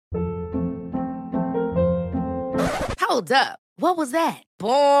Hold up. What was that?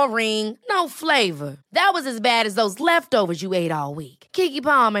 Boring. No flavor. That was as bad as those leftovers you ate all week. Keke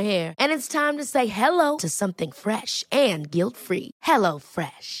Palmer here. And it's time to say hello to something fresh and guilt-free. Hello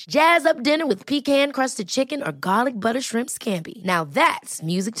Fresh. Jazz up dinner with pecan-crusted chicken or garlic butter shrimp scampi. Now that's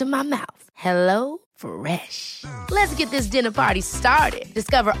music to my mouth. Hello Fresh. Let's get this dinner party started.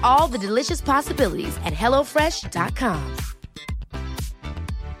 Discover all the delicious possibilities at HelloFresh.com.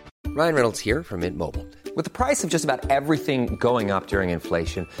 Ryan Reynolds here from Mint Mobile. With the price of just about everything going up during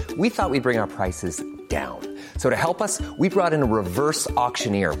inflation, we thought we'd bring our prices down. So to help us, we brought in a reverse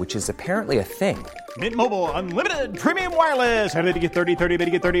auctioneer, which is apparently a thing. Mint Mobile Unlimited Premium Wireless. How to get 30, 30, bit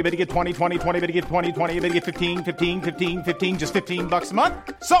to get 30, bit to get 20, 20, 20, bit to get 20, 20, bit to get 15, 15, 15, 15, just $15 a month?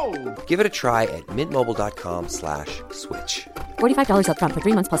 Sold! Give it a try at mintmobile.com/switch. $45 up front for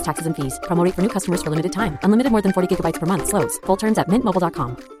 3 months plus taxes and fees. Promo rate for new customers for limited time. Unlimited more than 40 gigabytes per month. Slows full terms at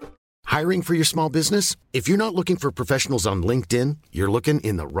mintmobile.com. Hiring for your small business? If you're not looking for professionals on LinkedIn, you're looking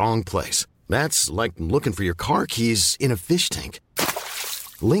in the wrong place. That's like looking for your car keys in a fish tank.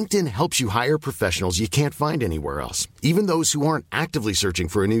 LinkedIn helps you hire professionals you can't find anywhere else, even those who aren't actively searching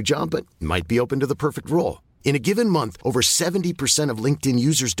for a new job but might be open to the perfect role. In a given month, over 70% of LinkedIn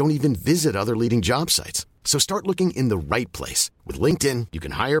users don't even visit other leading job sites. So start looking in the right place. With LinkedIn, you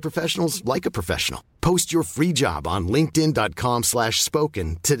can hire professionals like a professional. Post your free job on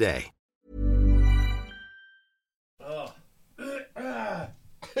linkedin.com/spoken today.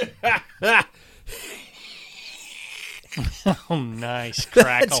 Oh, nice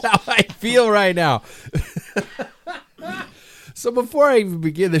crackle. That's how I feel right now. So before I even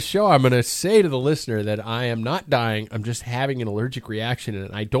begin the show, I'm going to say to the listener that I am not dying. I'm just having an allergic reaction,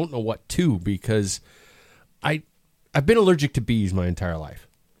 and I don't know what to, because I've been allergic to bees my entire life.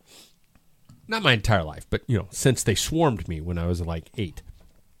 Not my entire life, but since they swarmed me when I was like 8,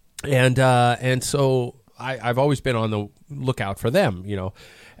 and so I've always been on the lookout for them.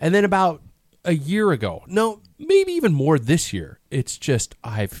 And then about a year ago, no, maybe even more this year, it's just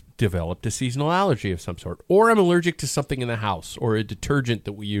I've developed a seasonal allergy of some sort, or I'm allergic to something in the house, or a detergent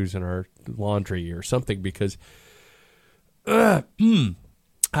that we use in our laundry or something, because I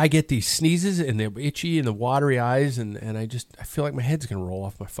get these sneezes and they're itchy and the watery eyes, and I feel like my head's going to roll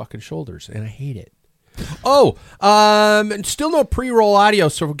off my fucking shoulders, and I hate it. Oh, still no pre-roll audio,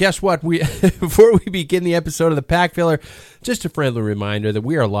 so guess what? Before we begin the episode of The Pack Filler, just a friendly reminder that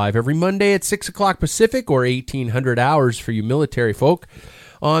we are live every Monday at 6 o'clock Pacific, or 1800 hours for you military folk,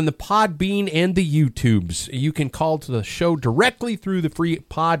 on the Podbean and the YouTubes. You can call to the show directly through the free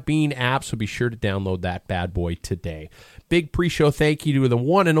Podbean app, so be sure to download that bad boy today. Big pre-show thank you to the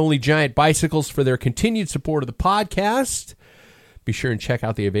one and only Giant Bicycles for their continued support of the podcast. Be sure and check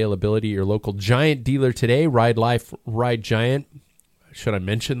out the availability of your local Giant dealer today. Ride Life, Ride Giant. Should I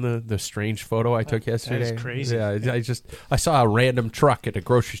mention the strange photo I took yesterday? That is crazy. Yeah, I saw a random truck at a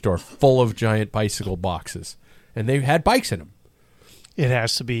grocery store full of Giant bicycle boxes, and they had bikes in them. It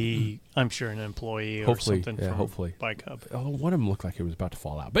has to be, I'm sure, an employee or something from Bike Hub. Oh, one of them looked like it was about to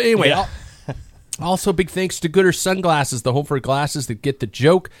fall out. But anyway, also big thanks to Gooder Sunglasses, the home for glasses that get the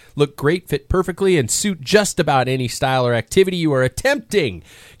joke, look great, fit perfectly, and suit just about any style or activity you are attempting.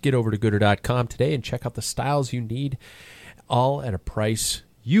 Get over to Gooder.com today and check out the styles you need, all at a price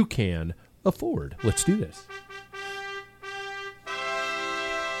you can afford. Let's do this.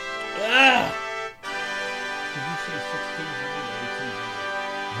 Did you say 1600 or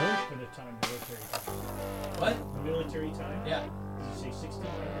 1800? For the time, military time. What? Military time? Yeah. Did you say 1600 or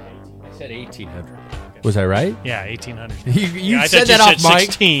 1800? I said 1800. Was I right? Yeah, 1800. You said that off mic.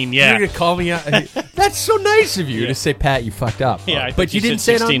 16, yeah. You're going to call me out. That's so nice of you to say, Pat, you fucked up. Yeah, but you didn't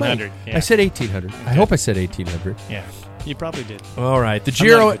say it on mic. Yeah. I said 1800. I hope I said 1800. Yeah, you probably did. All right. The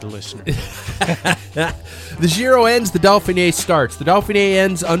Giro. I'm not a good listener. The Giro ends, the Dauphiné starts. The Dauphiné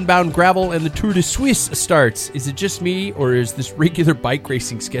ends, Unbound Gravel, and the Tour de Suisse starts. Is it just me, or is this regular bike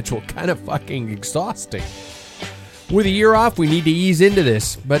racing schedule kind of fucking exhausting? With a year off, we need to ease into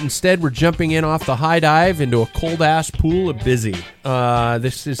this, but instead we're jumping in off the high dive into a cold-ass pool of busy.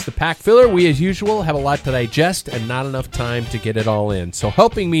 This is the Pack Filler. We, as usual, have a lot to digest and not enough time to get it all in. So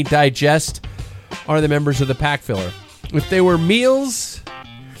helping me digest are the members of the Pack Filler. If they were meals...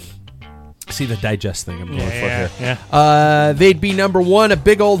 See the digest thing I'm going for here. Yeah. They'd be number one, a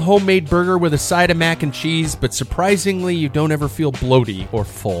big old homemade burger with a side of mac and cheese, but surprisingly, you don't ever feel bloaty or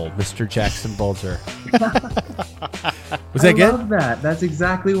full, Mr. Jackson Bulger. Was that good? I love that. That's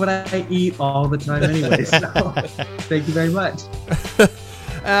exactly what I eat all the time anyway, so thank you very much.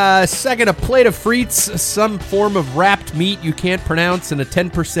 Second, a plate of frites, some form of wrapped meat you can't pronounce, and a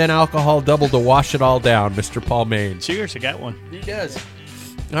 10% alcohol double to wash it all down, Mr. Paul Main. Cheers, I got one. He does.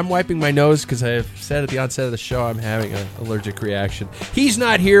 I'm wiping my nose because I've said at the onset of the show I'm having an allergic reaction. He's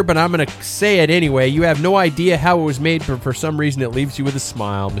not here, but I'm going to say it anyway. You have no idea how it was made, but for some reason it leaves you with a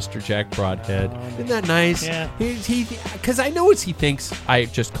smile, Mr. Jack Broadhead. Isn't that nice? Yeah. Because I know what he thinks. I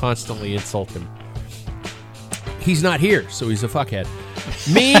just constantly insult him. He's not here, so he's a fuckhead.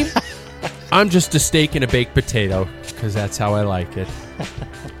 Me, I'm just a steak and a baked potato because that's how I like it.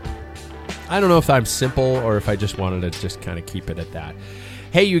 I don't know if I'm simple or if I just wanted to just kind of keep it at that.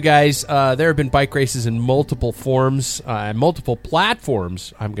 Hey, you guys, there have been bike races in multiple forms, multiple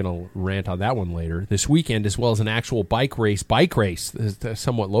platforms. I'm going to rant on that one later this weekend, as well as an actual bike race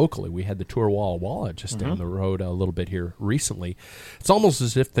somewhat locally. We had the Tour Walla Walla just down the road a little bit here recently. It's almost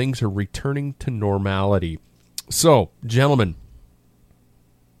as if things are returning to normality. So, gentlemen,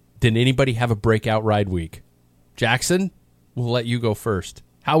 did anybody have a breakout ride week? Jackson, we'll let you go first.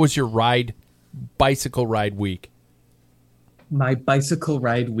 How was your bicycle ride week? My bicycle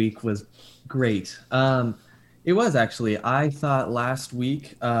ride week was great. It was actually. I thought last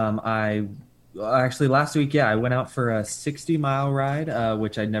week, I went out for a 60-mile ride,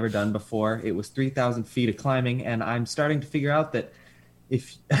 which I'd never done before. It was 3,000 feet of climbing, and I'm starting to figure out that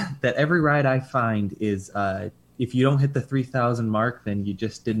that every ride I find is if you don't hit the 3,000 mark, then you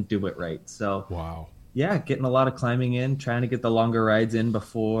just didn't do it right. So wow. Yeah, getting a lot of climbing in, trying to get the longer rides in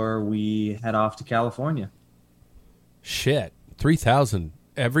before we head off to California. Shit, 3,000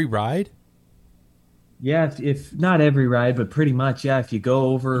 every ride? Yeah, if not every ride, but pretty much, yeah. If you go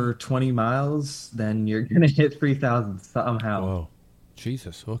over 20 miles, then you're going to hit 3,000 somehow. Whoa.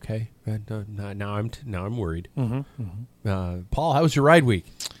 Jesus, okay. Now I'm worried. Paul, how was your ride week?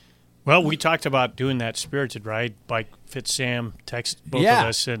 Well, we talked about doing that spirited ride. Bike Fit Sam texted both of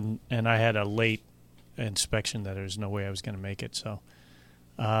us, and I had a late inspection that there's no way I was going to make it. So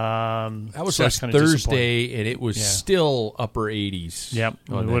that was last Thursday, and it was still upper 80s. Yep,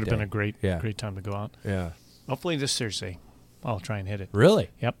 it would have been a great time to go out. Yeah, hopefully this Thursday I'll try and hit it. Really?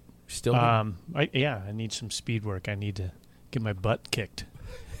 Yep. Still? I need some speed work. I need to get my butt kicked.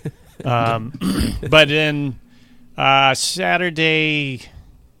 But then Saturday,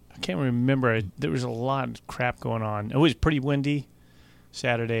 I can't remember. There was a lot of crap going on. It was pretty windy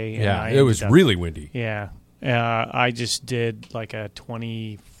Saturday. Yeah, it was really windy. Yeah. I just did like a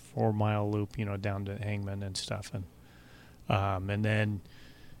 24-mile loop, down to Hangman and stuff. And then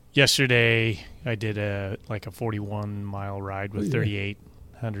yesterday I did a 41-mile ride with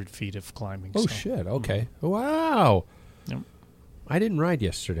 3,800 feet of climbing. Oh, shit. Okay. Wow. Yep. I didn't ride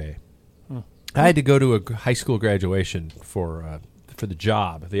yesterday. I had to go to a high school graduation for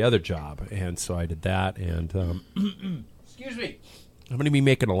the other job, and so I did that. And excuse me, I'm going to be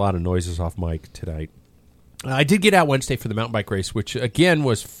making a lot of noises off mic tonight. I did get out Wednesday for the mountain bike race, which again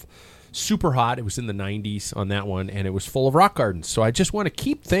was super hot. It was in the 90s on that one, and it was full of rock gardens. So I just want to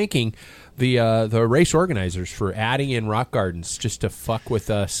keep thanking the race organizers for adding in rock gardens just to fuck with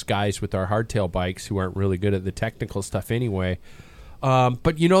us guys with our hardtail bikes who aren't really good at the technical stuff anyway.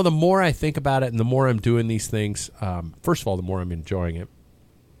 But, the more I think about it and the more I'm doing these things, first of all, the more I'm enjoying it.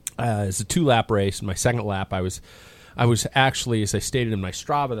 It's a 2-lap race. In my second lap, I was actually, as I stated in my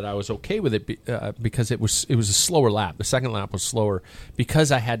Strava, that I was okay with it because it was a slower lap. The second lap was slower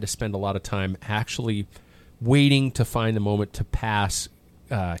because I had to spend a lot of time actually waiting to find the moment to pass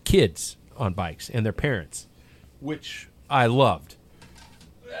kids on bikes and their parents, which I loved.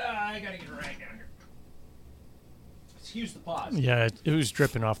 I got to get it right down here. Excuse the pause. Yeah, it was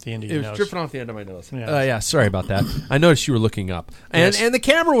dripping off the end of your nose. It was dripping off the end of my nose. Yeah, sorry about that. I noticed you were looking up. And the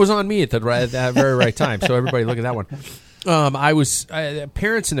camera was on me at that very right time, so everybody look at that one. I was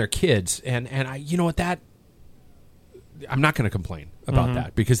parents and their kids, and I, you know what, that I'm not going to complain about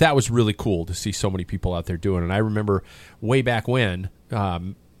that because that was really cool to see so many people out there doing it. And I remember way back when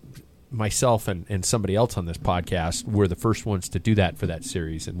myself and somebody else on this podcast were the first ones to do that for that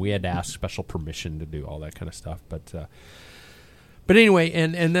series, and we had to ask special permission to do all that kind of stuff. But anyway,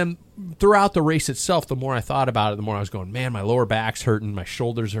 and then throughout the race itself, the more I thought about it, the more I was going, man, my lower back's hurting, my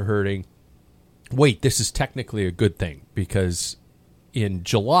shoulders are hurting. Wait, this is technically a good thing because in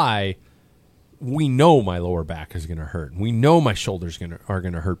July, we know my lower back is going to hurt. We know my shoulders are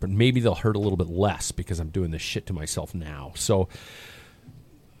going to hurt, but maybe they'll hurt a little bit less because I'm doing this shit to myself now. So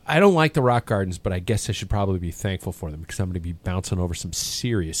I don't like the rock gardens, but I guess I should probably be thankful for them because I'm going to be bouncing over some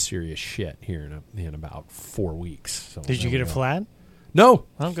serious shit here in about 4 weeks. So did you get it flat? No,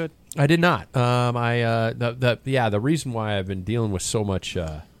 I'm good. I did not. The reason why I've been dealing with so much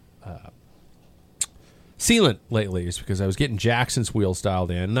sealant lately is because I was getting Jackson's wheels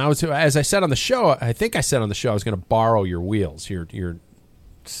dialed in, and I was, as I said on the show, I was going to borrow your wheels, your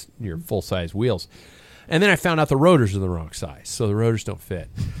full size wheels. And then I found out the rotors are the wrong size, so the rotors don't fit.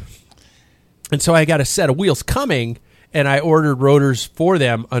 And so I got a set of wheels coming, and I ordered rotors for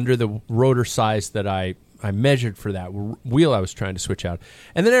them under the rotor size that I measured for that wheel I was trying to switch out.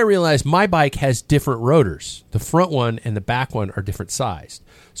 And then I realized my bike has different rotors. The front one and the back one are different sized.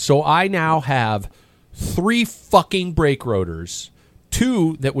 So I now have 3 fucking brake rotors,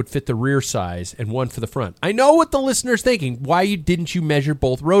 2 that would fit the rear size and 1 for the front. I know what the listener's thinking. Why didn't you measure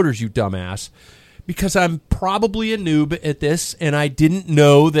both rotors, you dumbass? Because I'm probably a noob at this, and I didn't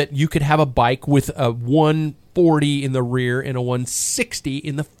know that you could have a bike with a 140 in the rear and a 160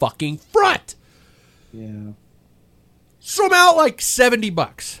 in the fucking front. Yeah. So I'm out like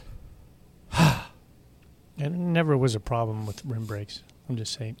 $70. It never was a problem with rim brakes. I'm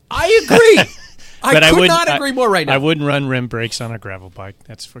just saying. I agree. I could not agree more right now. I wouldn't run rim brakes on a gravel bike.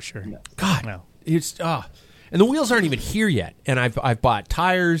 That's for sure. God, no. It's and the wheels aren't even here yet. And I've bought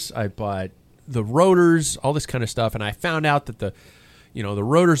tires. I bought the rotors, all this kind of stuff. And I found out that the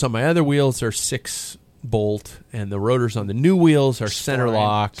rotors on my other wheels are 6-bolt, and the rotors on the new wheels are center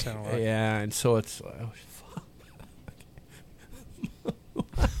lock. Yeah, and so it's.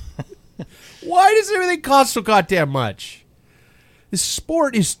 Why does everything cost so goddamn much? This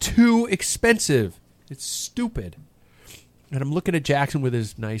sport is too expensive. It's stupid. And I'm looking at Jackson with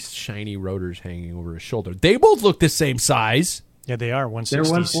his nice shiny rotors hanging over his shoulder. They both look the same size. Yeah, they are 160s. They're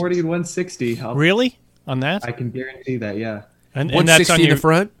 140 and 160. Really? On that? I can guarantee that, yeah. And 160 that's on in the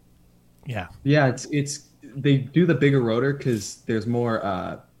front? Yeah. Yeah, it's they do the bigger rotor because there's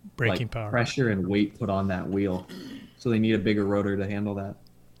more braking power, pressure and weight put on that wheel. So they need a bigger rotor to handle that.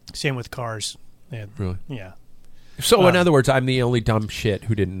 Same with cars. Really? Yeah. So in other words, I'm the only dumb shit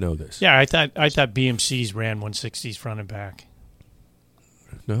who didn't know this. Yeah, I thought BMCs ran 160s front and back.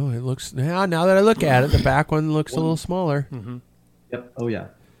 No, it looks now that I look at it, the back one looks a little smaller. Mm-hmm. Yep. Oh yeah.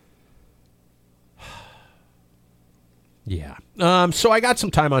 Yeah. So I got some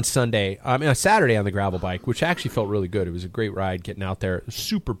time on Sunday, Saturday on the gravel bike, which actually felt really good. It was a great ride getting out there.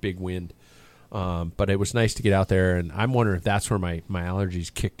 Super big wind. But it was nice to get out there, and I'm wondering if that's where my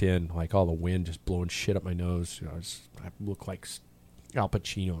allergies kicked in, like all the wind just blowing shit up my nose. I look like Al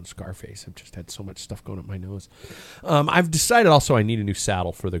Pacino and Scarface. I've just had so much stuff going up my nose. I've decided also I need a new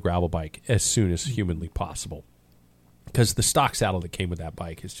saddle for the gravel bike as soon as humanly possible, because the stock saddle that came with that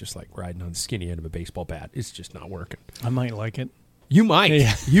bike is just like riding on the skinny end of a baseball bat. It's just not working. I might like it. You might.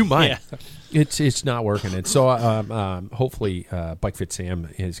 Yeah. You might. Yeah. It's not working. And so hopefully Bike Fit Sam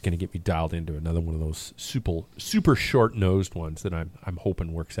is going to get me dialed into another one of those super short-nosed ones that I'm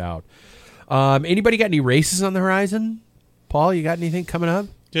hoping works out. Anybody got any races on the horizon? Paul, you got anything coming up?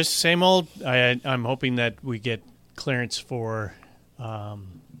 Just same old. I'm hoping that we get clearance for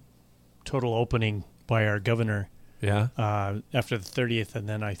total opening by our governor. Yeah. After the 30th, and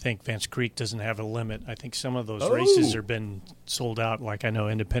then I think Vance Creek doesn't have a limit. I think some of those races have been sold out. Like I know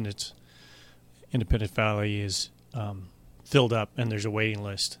Independent Valley is filled up, and there's a waiting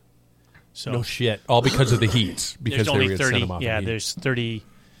list. So no shit. All because of the heats. Because there's only they were 30. Send them off Yeah, the there's 30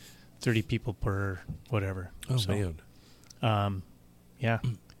 people per whatever. Oh so, man. Yeah.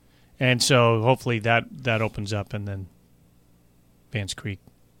 And so hopefully that opens up, and then Vance Creek.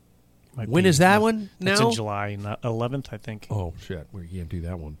 When is that one now? It's in July 11th, I think. Oh, shit. We can't do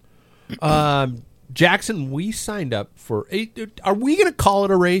that one. Jackson, we signed up for... Are we going to call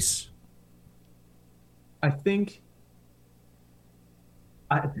it a race? I think...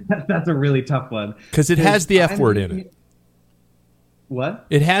 that's a really tough one. Because it has the F word in it. What?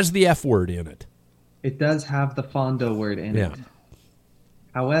 It has the F word in it. It does have the Fondo word in it.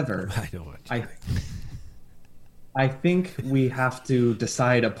 However... I know what I think we have to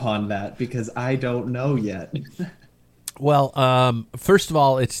decide upon that because I don't know yet. Well, first of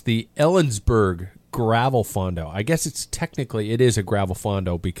all, it's the Ellensburg Gravel Fondo. I guess it is a gravel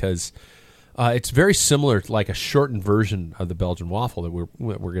Fondo because it's very similar to like a shortened version of the Belgian Waffle that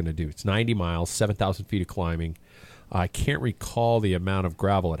we're going to do. It's 90 miles, 7,000 feet of climbing. I can't recall the amount of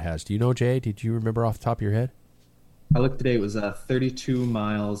gravel it has. Do you know, Jay? Did you remember off the top of your head? I looked today. It was 32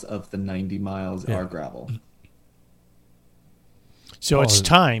 miles of the 90 miles are gravel. So it's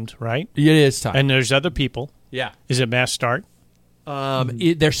timed, right? It is timed. And there's other people. Yeah. Is it mass start?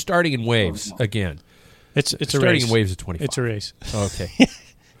 They're starting in waves again. It's a race. Starting in waves of 25. It's a race. Okay.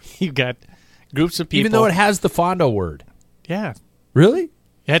 You've got groups of people. Even though it has the Fondo word. Yeah. Really?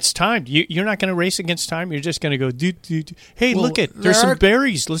 It's timed. You're not going to race against time. You're just going to go, do. Hey, look it. There's some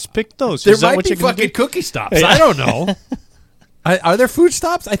berries. Let's pick those. There might be fucking cookie stops. Yeah. I don't know. Are there food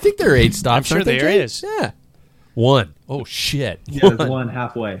stops? I think there are 8 stops. I'm sure there is. Yeah. 1. Oh, shit. Yeah, there's one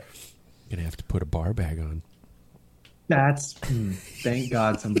halfway. Going to have to put a bar bag on. Thank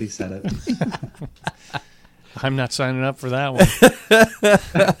God somebody said it. I'm not signing up for that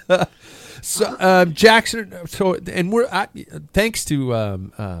one. So Jackson, and we're thanks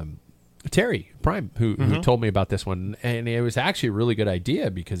to Terry Prime who told me about this one, and it was actually a really good idea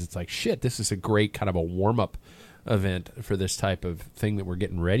because it's like shit. This is a great kind of a warm up event for this type of thing that we're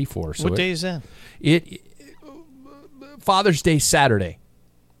getting ready for. So what day is that? Father's Day Saturday.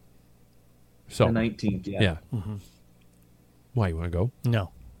 So The 19th. Yeah. Mm-hmm. Why, you want to go?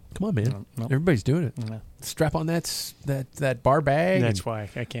 No. Come on, man. No. Everybody's doing it. No. Strap on that bar bag. That's why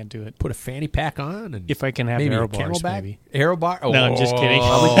I can't do it. Put a fanny pack on. And if I can have maybe aero a bars, camelback? maybe. Aero bar? Oh, No, I'm just kidding.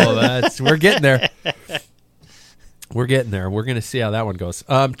 Oh, we're getting there. We're getting there. We're going to see how that one goes.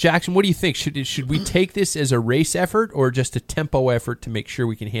 Jackson, what do you think? Should we take this as a race effort or just a tempo effort to make sure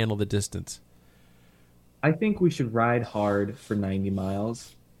we can handle the distance? I think we should ride hard for 90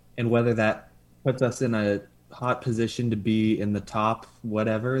 miles, and whether that puts us in a hot position to be in the top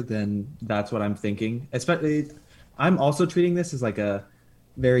whatever, then that's what I'm thinking. Especially, I'm also treating this as like a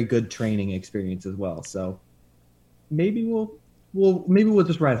very good training experience as well. So maybe we'll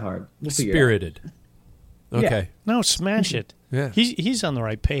just ride hard. We'll figure Spirited. Okay. Yeah. No, smash it. Yeah. He's on the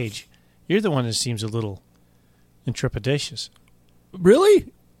right page. You're the one that seems a little intrepidatious.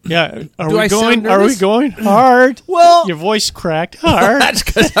 Really? Yeah. Are Do we I sound going? Are we nervous? going hard? Well, Your voice cracked hard. that's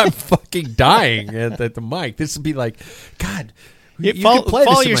because I'm fucking dying at the mic. This would be like, God, you could follow play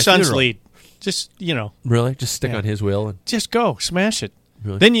this in your my son's funeral. lead. Just Really? Just stick Yeah. on his wheel and just go smash it.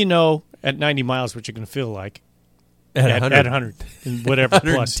 Really? Then you know at 90 miles what you're going to feel like at 100 and whatever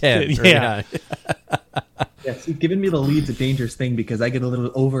plus. 110. Yeah. Yeah, see, giving me the lead's a dangerous thing because I get a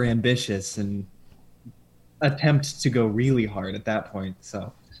little over ambitious and attempt to go really hard at that point.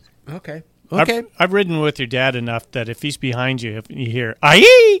 So Okay. I've ridden with your dad enough that if he's behind you, if you hear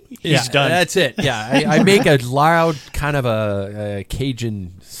 "aye," he's done. That's it. Yeah, I make a loud kind of a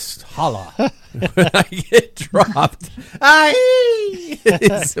Cajun holla when I get dropped. Aye!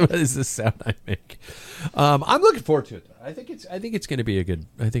 What is the sound I make? I'm looking forward to it. I think it's going to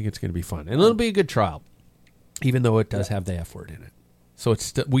be fun, and it'll be a good trial, even though it does have the F word in it. So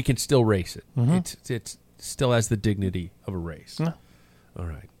we can still race it. Mm-hmm. It still has the dignity of a race. Yeah. All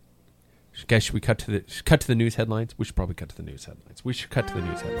right. Guys, should we cut to the news headlines? We should probably cut to the news headlines.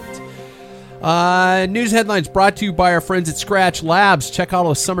 News headlines brought to you by our friends at Scratch Labs. Check out all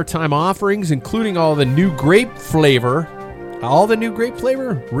the summertime offerings, including all the new grape flavor.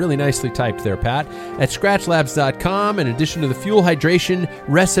 Really nicely typed there, Pat. At scratchlabs.com, in addition to the fuel hydration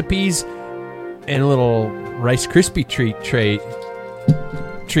recipes and a little Rice Krispie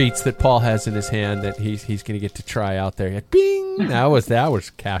treats that Paul has in his hand that he's going to get to try out there. Bing! That was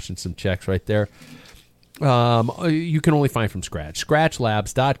cashing some checks right there. You can only find from Scratch.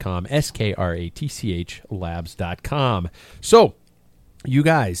 Scratchlabs.com, SKRATCH labs.com. So, you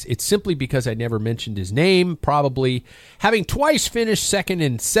guys, it's simply because I never mentioned his name, probably. Having twice finished second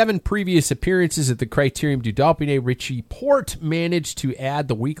in 7 previous appearances at the Criterium du Dauphiné, Richie Porte managed to add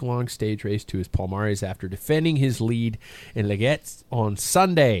the week-long stage race to his palmares after defending his lead in Leggett on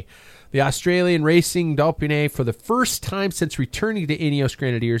Sunday. The Australian Racing Dauphiné, for the first time since returning to Ineos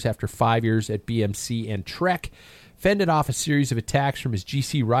Grenadiers after 5 years at BMC and Trek, fended off a series of attacks from his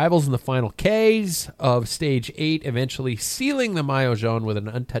GC rivals in the final Ks of Stage 8, eventually sealing the Maillot Jaune with an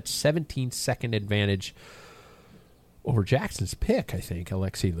untouched 17-second advantage over Jackson's pick, I think,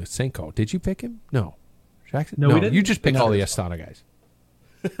 Alexei Lysenko. Did you pick him? No. Jackson? No, we didn't. You just picked No. all the Astana guys.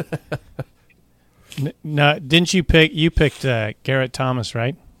 No, didn't you pick? You picked Garrett Thomas,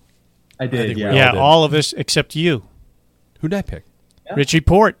 right? I did. we Yeah. all Yeah, did. all of us except you, Who did I pick? Richie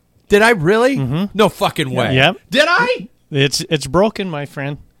Porte. Did I really? Mm-hmm. No fucking way. Yep. Did I? It's broken, my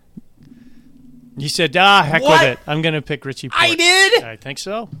friend. You said, heck What? with it. I'm going to pick Richie Porte. I did? I think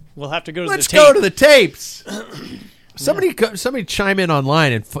so. We'll have to go to Let's the tape. go to the tapes. Somebody chime in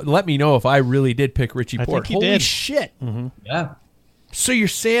online and let me know if I really did pick Richie I Porte. think you Holy did. shit. Yeah. So you're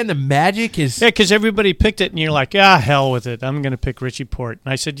saying the magic is... Yeah, because everybody picked it, and you're like, hell with it. I'm going to pick Richie Porte.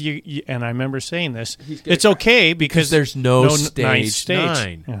 And I said, you and I remember saying this. It's okay because there's no ninth stage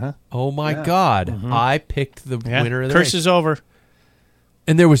 9. Uh-huh. Oh my God. I picked the Yeah. winner of the Curse race. is over.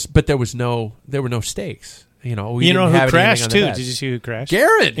 And there were no stakes. You know, we You know didn't who have anything crashed, on the too? bet. Did you see who crashed?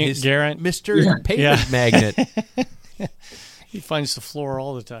 Garrett. Garrett. Mr. Pavement Magnet. He finds the floor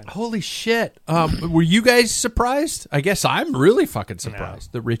all the time. Holy shit. Were you guys surprised? I guess I'm really fucking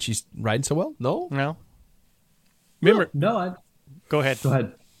surprised that Richie's riding so well. No? No? Remember? No, Go ahead. go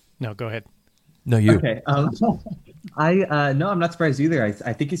ahead. No, go ahead. No, you. Okay. No, I'm not surprised either.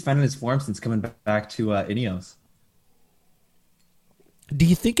 I think he's finding his form since coming back to Ineos. Do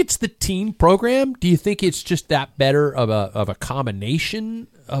you think it's the team program? Do you think it's just that better of a combination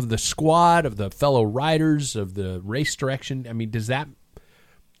of the squad, of the fellow riders, of the race direction? I mean, does that?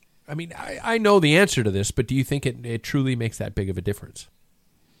 I mean, I know the answer to this, but do you think it truly makes that big of a difference?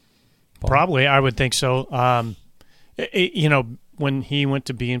 Paul? Probably, I would think so. When he went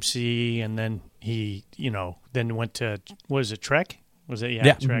to BMC and then he, then went to, what was it, Trek? Was it?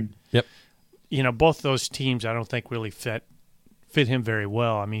 Yeah. Trek. Mm-hmm. Yep. Both those teams I don't think really fit him very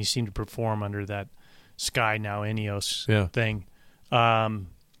well. I mean, he seemed to perform under that Sky, now Ineos thing.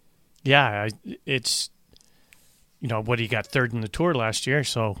 It's, what he got third in the Tour last year,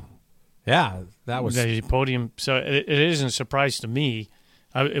 so yeah, that was the podium. So it isn't a surprise to me.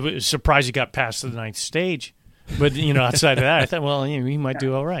 It was a surprise he got past the ninth stage, but outside of that, I thought, well, he might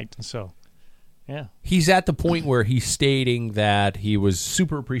do all right. So, yeah, he's at the point where he's stating that he was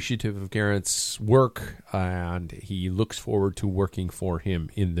super appreciative of Geraint's work, and he looks forward to working for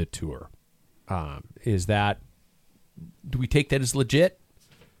him in the Tour. Do we take that as legit?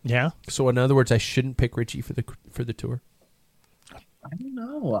 Yeah. So in other words, I shouldn't pick Richie for the Tour. I don't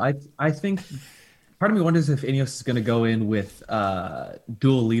know. I think part of me wonders if Ineos is going to go in with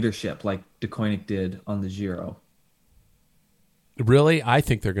dual leadership like De Koenig did on the Giro. Really, I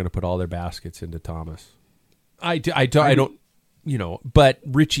think they're going to put all their baskets into Thomas. I don't. But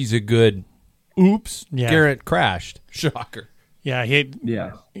Richie's a good. Oops, Geraint crashed. Shocker. Yeah,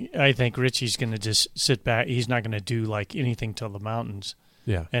 I think Richie's going to just sit back. He's not going to do like anything till the mountains.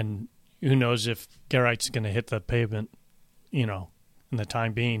 Yeah, and who knows if Geraint's going to hit the pavement, in the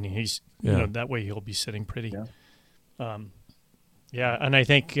time being. He's, that way he'll be sitting pretty. Yeah, and I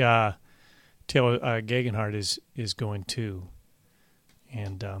think Taylor Gegenhardt is going too,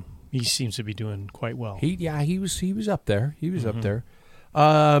 and he seems to be doing quite well. He was up there. He was up there.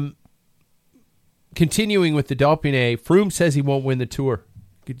 Continuing with the Dauphiné, Froome says he won't win the Tour.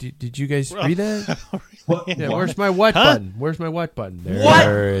 Did you guys read that? What? Yeah, where's my what button? Where's my what button?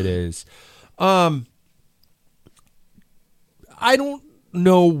 There it is. I don't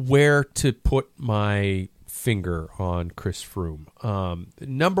know where to put my finger on Chris Froome.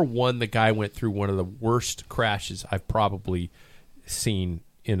 Number one, the guy went through one of the worst crashes I've probably seen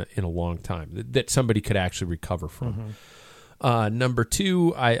in a long time that somebody could actually recover from. Number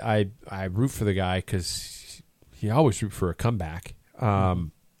two, I root for the guy because you always root for a comeback.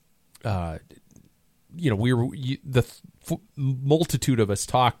 Multitude of us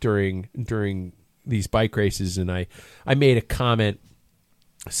talked during these bike races, and I made a comment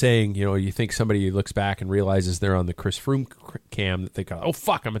saying, you think somebody looks back and realizes they're on the Chris Froome cam, that they go, oh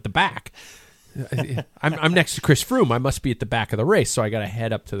fuck, I'm at the back. I'm next to Chris Froome. I must be at the back of the race, so I got to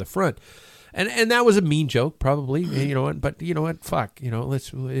head up to the front. And that was a mean joke, probably. But you know what? Fuck.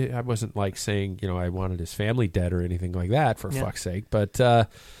 I wasn't like saying I wanted his family dead or anything like that, for fuck's sake. But the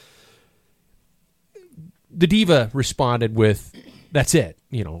Diva responded with, "That's it.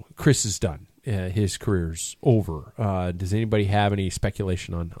 Chris is done. His career's over." Does anybody have any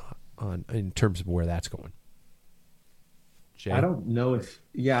speculation on in terms of where that's going? Jay? I don't know if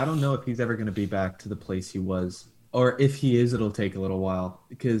he's ever going to be back to the place he was, or if he is, it'll take a little while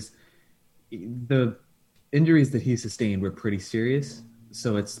because the injuries that he sustained were pretty serious.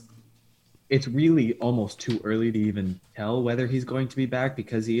 So it's really almost too early to even tell whether he's going to be back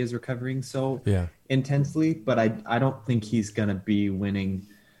because he is recovering so intensely. But I don't think he's going to be winning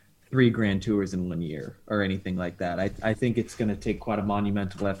 3 Grand Tours in 1 year or anything like that. I think it's going to take quite a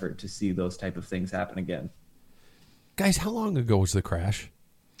monumental effort to see those type of things happen again. Guys, how long ago was the crash?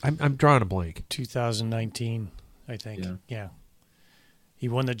 I'm drawing a blank. 2019, I think. Yeah. He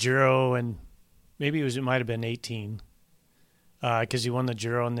won the Giro, and maybe it might have been 18, because he won the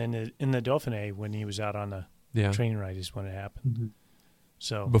Giro, and then in the Dauphiné when he was out on the train ride is when it happened. Mm-hmm.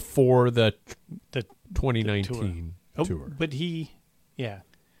 So before the 2019 tour. But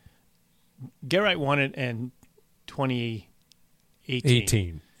Geraint won it in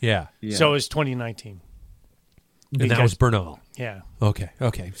 2018. Yeah. So it was 2019. And that was Bernal. Yeah. Okay.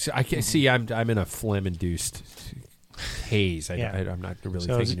 So I can see I'm in a phlegm-induced haze. I'm not really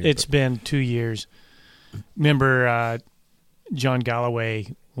thinking. It's been 2 years. Remember John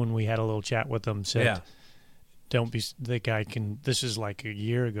Galloway, when we had a little chat with him, said, "Don't be the guy can." This is like a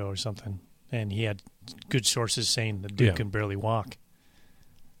year ago or something, and he had good sources saying the dude can barely walk.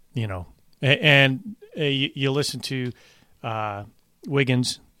 And you listen to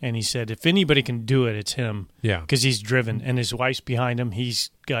Wiggins, and he said, if anybody can do it, it's him. Yeah, because he's driven, and his wife's behind him.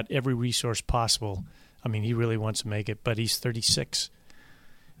 He's got every resource possible. I mean, he really wants to make it, but he's 36.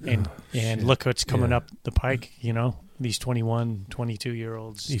 And look what's coming up the pike, these 21,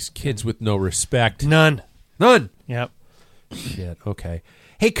 22-year-olds. These kids with no respect. None. Yep. Shit. Okay.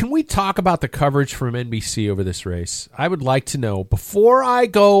 Hey, can we talk about the coverage from NBC over this race? I would like to know, before I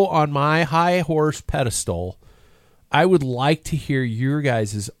go on my high horse pedestal, I would like to hear your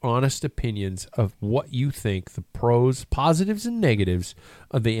guys' honest opinions of what you think the pros, positives, and negatives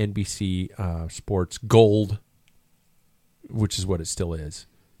of the NBC Sports Gold, which is what it still is,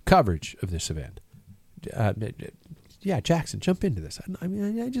 coverage of this event. Yeah, Jackson, jump into this. I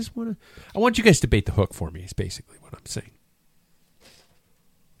mean, I want you guys to bait the hook for me, is basically what I'm saying.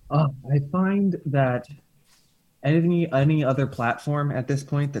 I find that any other platform at this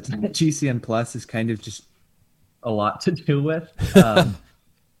point that's not GCN Plus is kind of just a lot to do with.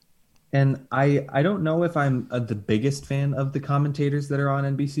 And I don't know if I'm the biggest fan of the commentators that are on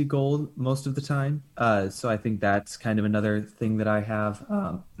NBC Gold most of the time. So I think that's kind of another thing that I have.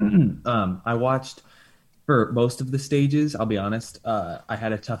 I watched for most of the stages. I'll be honest. I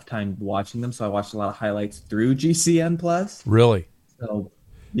had a tough time watching them, so I watched a lot of highlights through GCN Plus. Really? So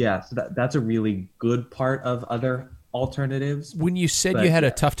yeah, so that's a really good part of other alternatives. When you said you had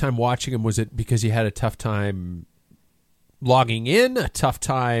a tough time watching them, was it because you had a tough time logging in, a tough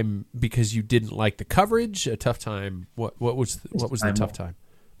time because you didn't like the coverage, a tough time? What was the tough time?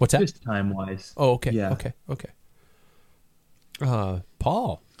 What's that? Just time wise. Oh, okay. Yeah. Okay.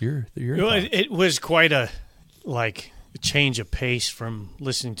 Paul, you're it was quite a change of pace from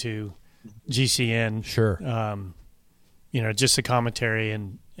listening to GCN. Sure. Just the commentary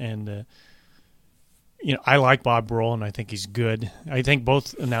and I like Bob Brohl, and I think he's good. I think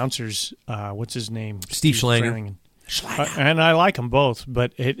both announcers, what's his name? Steve Schlanger. And I like them both,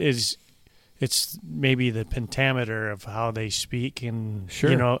 but it's maybe the pentameter of how they speak, and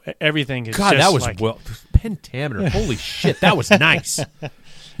everything is God, just that was pentameter. Holy shit, that was nice.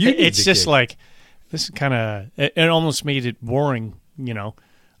 It's just like this kind of it almost made it boring,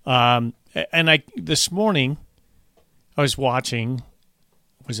 And this morning I was watching.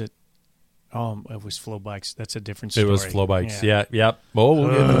 Was it? It was Flow Bikes. That's a different story. It was Flow Bikes. Yeah. Yep. Oh, we'll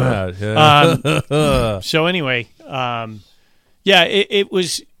get into that. Yeah. So anyway, it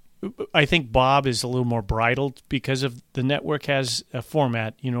was. I think Bob is a little more bridled because of the network has a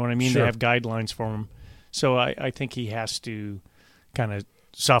format. You know what I mean? Sure. They have guidelines for him. So I think he has to kind of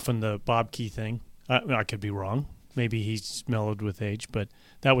soften the Bob Key thing. I could be wrong. Maybe he's mellowed with age, but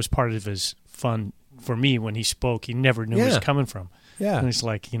that was part of his fun for me when he spoke. He never knew where he was coming from. Yeah. And it's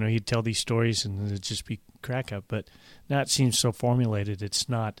like, he'd tell these stories and it'd just be crack up. But now it seems so formulated. It's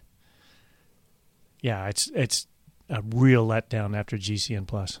not. Yeah, it's a real letdown after GCN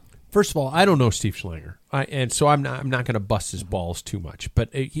Plus. First of all, I don't know Steve Schlanger, and so I'm not going to bust his balls too much.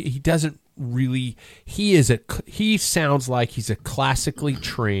 But he doesn't really. He sounds like he's a classically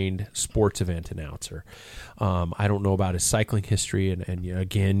trained sports event announcer. I don't know about his cycling history, and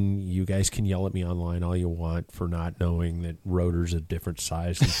again, you guys can yell at me online all you want for not knowing that Rotor's a different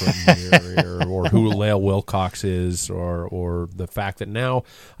size than Fred or who Lael Wilcox is, or the fact that now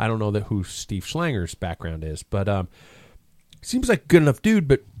I don't know who Steve Schlanger's background is, but seems like a good enough dude,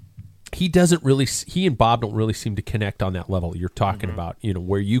 but. He and Bob don't really seem to connect on that level you're talking about,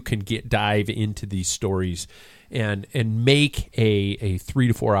 where you can dive into these stories and make a 3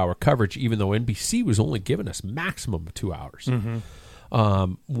 to 4 hour coverage, even though NBC was only giving us maximum of 2 hours,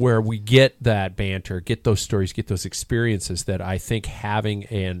 where we get that banter, get those stories, get those experiences that I think having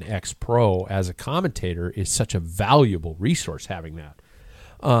an ex-pro as a commentator is such a valuable resource, having that.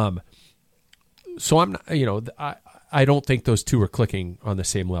 So I'm not, I don't think those two are clicking on the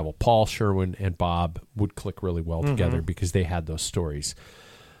same level. Paul Sherwin and Bob would click really well together because they had those stories.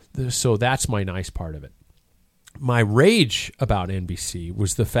 So that's my nice part of it. My rage about NBC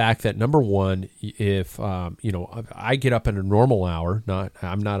was the fact that, number one, if I get up in a normal hour,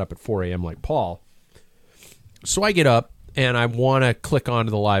 I'm not up at 4 a.m. like Paul, so I get up and I want to click onto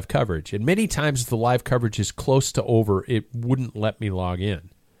the live coverage. And many times if the live coverage is close to over, it wouldn't let me log in.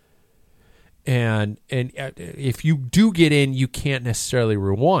 And if you do get in, you can't necessarily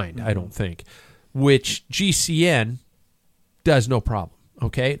rewind, I don't think, which GCN does no problem.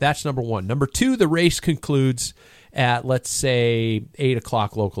 Okay, that's number one. Number two, the race concludes at, let's say, 8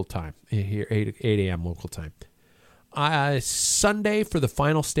 o'clock local time, here 8 a.m. local time. Sunday for the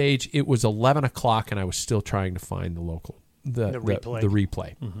final stage, it was 11 o'clock, and I was still trying to find the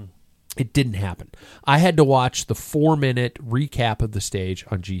replay. Mm-hmm. It didn't happen. I had to watch the 4-minute recap of the stage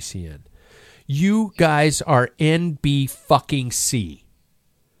on GCN. You guys are NB-fucking-C.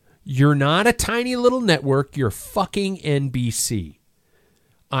 You're not a tiny little network. You're fucking NBC.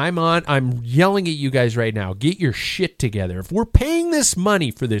 I'm yelling at you guys right now. Get your shit together. If we're paying this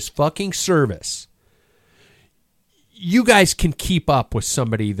money for this fucking service, you guys can keep up with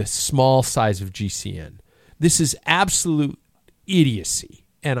somebody the small size of GCN. This is absolute idiocy.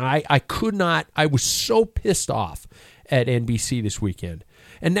 And I could not, I was so pissed off at NBC this weekend.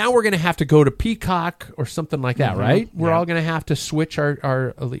 And now we're going to have to go to Peacock or something like that, right? We're all going to have to switch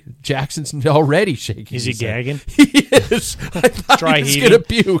our Jackson's already shaking. Is he gagging? He is. I thought Try he was going to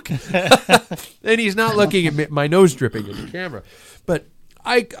puke. And he's not looking at me, my nose dripping in the camera. But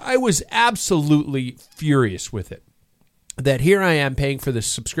I was absolutely furious with it. That here I am paying for this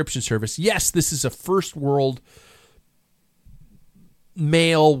subscription service. Yes, this is a first world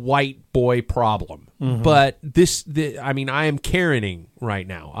male white boy problem. But I mean, I am Karening right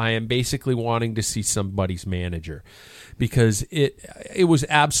now. I am basically wanting to see somebody's manager because it was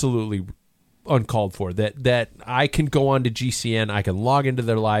absolutely uncalled for. That I can go on to GCN, I can log into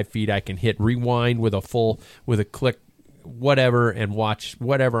their live feed, I can hit rewind with a click, whatever, and watch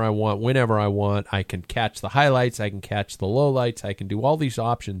whatever I want, whenever I want. I can catch the highlights, I can catch the lowlights, I can do all these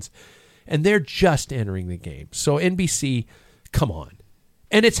options, and they're just entering the game. So NBC, come on.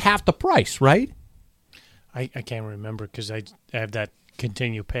 And it's half the price, right? I can't remember because I have that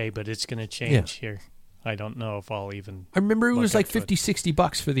continue pay, but it's going to change here. I don't know if I'll even. I remember it was like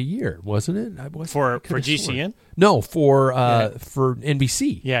 $50-$60 for the year, wasn't it? For GCN? No, for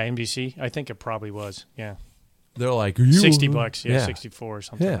NBC. Yeah, NBC. I think it probably was. Yeah, they're like $60. Yeah, 64 or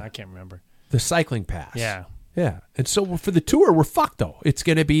something. Yeah. I can't remember. The cycling pass. Yeah. And so for the tour, we're fucked though. It's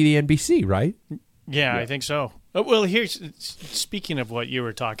going to be the NBC, right? Yeah, I think so. Well, here's speaking of what you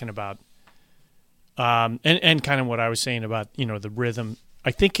were talking about, and kind of what I was saying about the rhythm.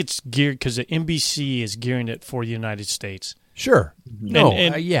 I think it's geared because the NBC is gearing it for the United States. Sure. No.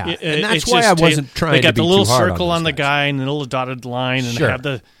 And that's why I wasn't trying. They got to be the little too hard circle on the guys. guy and the little dotted line, and Sure. have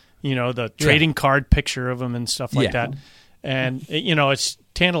the the trading card picture of him and stuff like that. And it's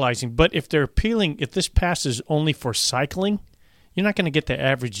tantalizing. But if they're appealing, if this pass is only for cycling, you're not going to get the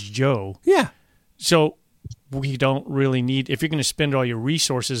average Joe. Yeah. So we don't really need, if you're going to spend all your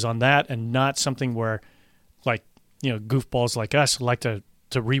resources on that and not something where, like, goofballs like us like to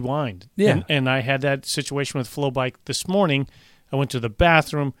rewind. Yeah. And I had that situation with FlowBike this morning. I went to the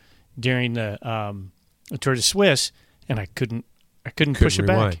bathroom during the Tour de Suisse, and I couldn't push it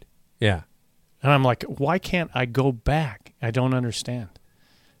rewind. back. Yeah. And I'm like, why can't I go back? I don't understand.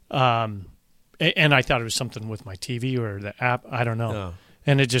 And I thought it was something with my TV or the app. I don't know. No.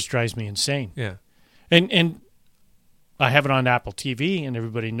 And it just drives me insane. Yeah. And I have it on Apple TV, and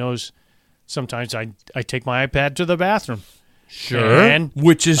everybody knows sometimes I take my iPad to the bathroom. Sure.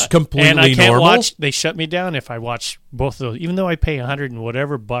 Which is completely and I can't normal. watch. They shut me down if I watch both of those, even though I pay $100 and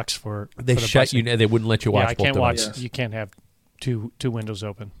whatever bucks for. They for the shut busing. you. They wouldn't let you watch. Yeah, I can't both watch. devices. You can't have two windows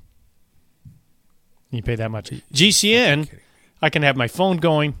open. You pay that much. GCN, I can have my phone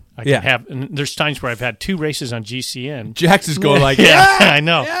going. I can have. And there's times where I've had 2 races on GCN. Jax is going like, yeah, I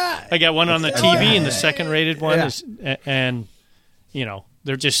know. Yeah. I got one on the TV, and the second rated one is, and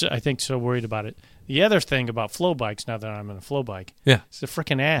they're just, I think, so worried about it. The other thing about flow bikes, now that I'm in a flow bike, is the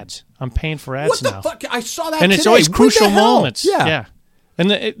freaking ads. I'm paying for ads now. What the fuck? I saw that and today. it's always What crucial the hell? moments. Yeah.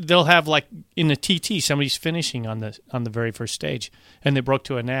 And they'll have, like, in the TT, somebody's finishing on the very first stage, and they broke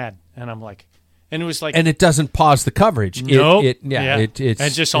to an ad, and I'm like, and it was like, and it doesn't pause the coverage. Nope. It's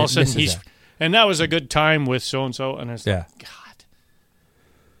and just all of a sudden misses that. and that was a good time with so and so, and it's like, God,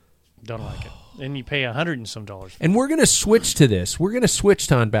 don't like it. And you pay $100 and some. And we're going to switch to this. We're going to switch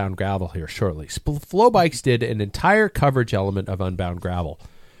to Unbound Gravel here shortly. Flow Bikes did an entire coverage element of Unbound Gravel.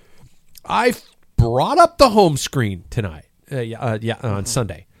 I brought up the home screen tonight. On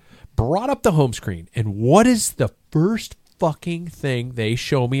Sunday. Brought up the home screen, and what is the first fucking thing they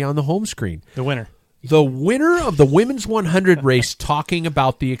show me on the home screen? The winner. The winner of the Women's 100 race talking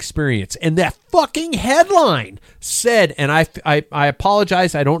about the experience. And that fucking headline said, and I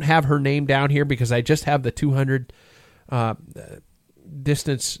apologize, I don't have her name down here because I just have the 200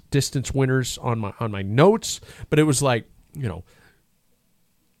 distance winners on my notes, but it was like,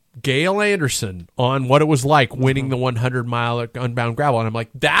 Gail Anderson on what it was like winning the 100-mile Unbound Gravel. And I'm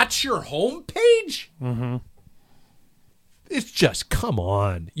like, that's your homepage? Mm-hmm. It's just, come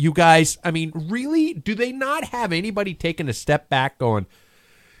on, you guys. I mean, really? Do they not have anybody taking a step back going,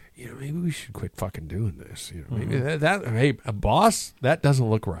 maybe we should quit fucking doing this? Maybe hey, a boss, that doesn't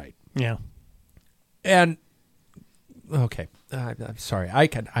look right. Yeah. And, okay, I'm sorry. I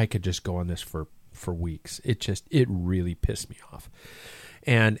could just go on this for weeks. It really pissed me off.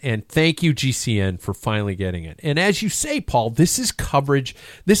 And thank you, GCN, for finally getting it. And as you say, Paul, this is coverage.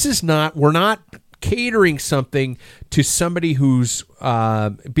 This is not, we're not catering something to somebody who's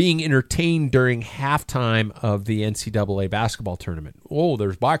being entertained during halftime of the NCAA basketball tournament. Oh,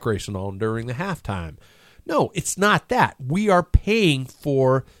 there's bike racing on during the halftime. No, it's not that. We are paying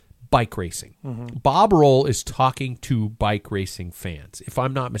for bike racing. Bob Roll is talking to bike racing fans, if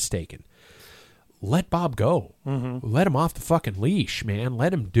I'm not mistaken. Let Bob go. Let him off the fucking leash, man.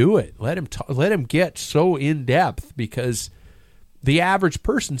 Let him do it. Let him get so in depth, because the average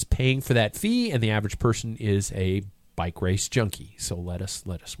person's paying for that fee, and the average person is a bike race junkie. So let us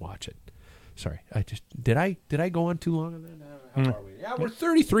watch it. Sorry, did I go on too long on that? How are we? Yeah, we're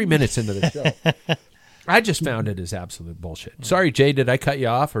 33 minutes into the show. I just found it as absolute bullshit. Sorry, Jay, did I cut you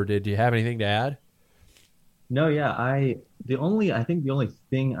off, or did you have anything to add? No, yeah. I think the only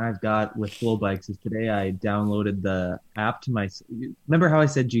thing I've got with Flow Bikes is today I downloaded the app to my. Remember how I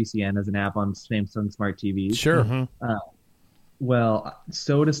said GCN as an app on Samsung Smart TVs? Sure. Well,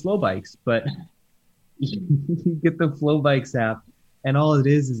 so does Flow Bikes, but you get the Flow Bikes app, and all it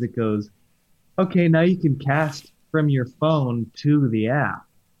is it goes, okay, now you can cast from your phone to the app.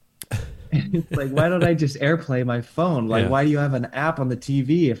 And it's like, why don't I just AirPlay my phone? Like, why do you have an app on the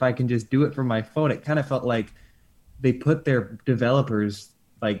TV if I can just do it from my phone? It kind of felt like they put their developers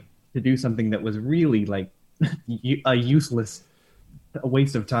like to do something that was really like a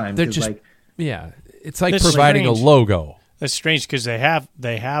waste of time. They're just like, it's like providing a logo. That's strange, because they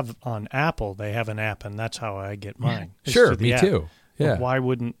have on Apple, they have an app, and that's how I get mine. Sure, me too. Yeah. Well, why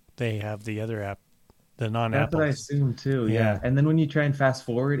wouldn't they have the other app, the non-Apple? That's what I assume too. Yeah. And then when you try and fast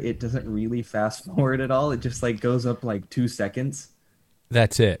forward, it doesn't really fast forward at all. It just like goes up like 2 seconds.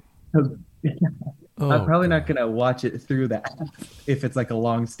 That's it. I'm probably not gonna watch it through that if it's like a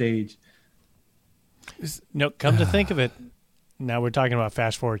long stage. No, come to think of it, now we're talking about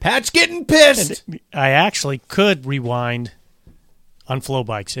fast forward. Pat's getting pissed. And I actually could rewind on Flow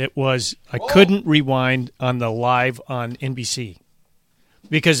Bikes. I couldn't rewind on the live on NBC,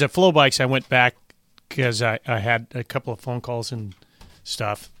 because at Flow Bikes I went back because I had a couple of phone calls and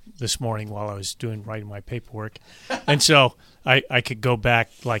stuff this morning while I was writing my paperwork, and so I could go back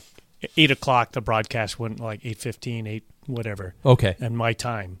like 8 o'clock. The broadcast went like 8:15, 8 whatever. Okay, and my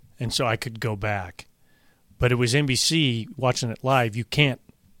time, and so I could go back. But it was NBC watching it live. You can't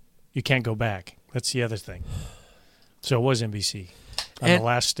go back. That's the other thing. So it was NBC on the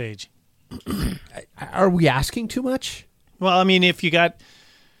last stage. Are we asking too much? Well, I mean, if you got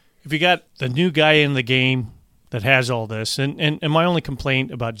the new guy in the game that has all this, and my only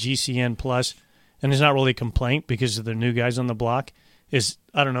complaint about GCN Plus, and it's not really a complaint because of the new guys on the block, is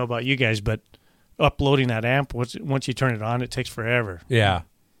I don't know about you guys, but uploading that amp, once you turn it on, it takes forever. Yeah.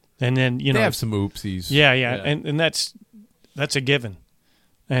 And then, they have some oopsies. Yeah. And that's a given.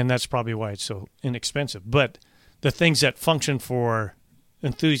 And that's probably why it's so inexpensive. But the things that function for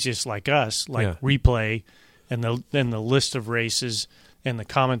enthusiasts like us, like replay and the list of races and the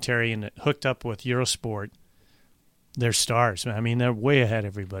commentary and it hooked up with Eurosport, they're stars. I mean, they're way ahead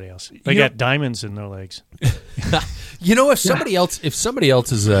of everybody else. They got diamonds in their legs. If somebody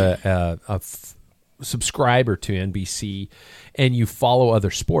else is a subscriber to NBC and you follow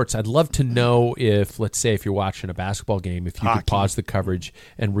other sports, I'd love to know if, let's say, if you're watching a basketball game, if you could pause the coverage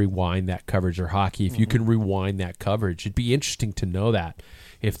and rewind that coverage, or hockey, if you can rewind that coverage. It'd be interesting to know that,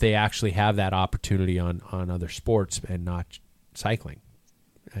 if they actually have that opportunity on other sports and not cycling.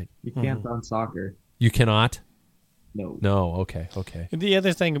 You can't on soccer. You cannot? No. Okay. The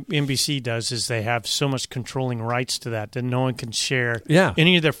other thing NBC does is they have so much controlling rights to that no one can share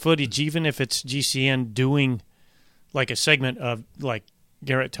any of their footage, even if it's GCN doing like a segment of like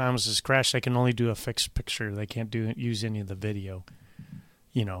Garrett Thomas's crash. They can only do a fixed picture. They can't use any of the video.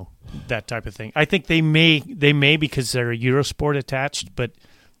 That type of thing. I think they may because they're Eurosport attached, but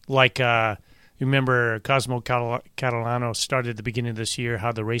like remember Cosmo Catalano started at the beginning of this year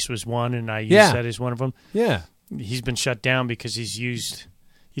how the race was won, and I used that as one of them. Yeah. He's been shut down because he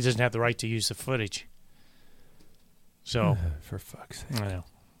doesn't have the right to use the footage. So for fuck's sake. I know.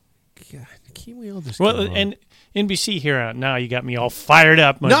 God, can we all just and NBC here now, you got me all fired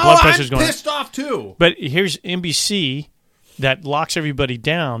up. My blood pressure's going. I'm pissed off too. But here's NBC that locks everybody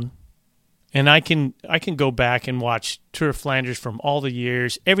down, and I can go back and watch Tour of Flanders from all the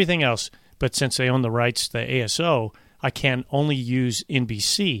years, everything else. But since they own the rights to the ASO, I can only use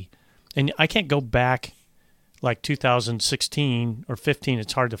NBC, and I can't go back like 2016 or 15.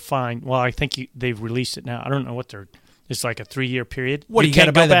 It's hard to find. Well, I think they've released it now. I don't know what it's like a 3-year period. What, you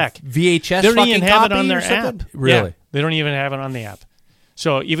can't buy the VHS? They don't even have it on their app. Really? Yeah, they don't even have it on the app.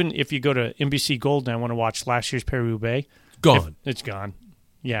 So even if you go to NBC Gold and I want to watch last year's Paris-Roubaix, it's gone.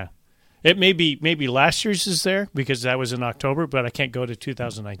 Yeah. It maybe last year's is there because that was in October, but I can't go to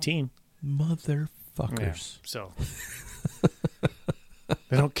 2019. Motherfuckers. Yeah, so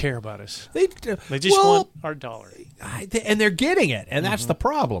they don't care about us. They just want our dollar. And they're getting it, and that's the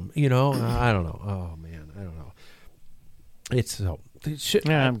problem. I don't know. Oh, man, I don't know. It's so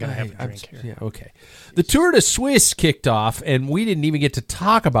I'm going to have a drink here. Yeah, okay. The Tour de Suisse kicked off, and we didn't even get to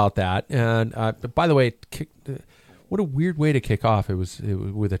talk about that. And by the way, what a weird way to kick off. It was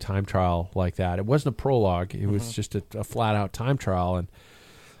with a time trial like that. It wasn't a prologue. It was just a flat-out time trial. And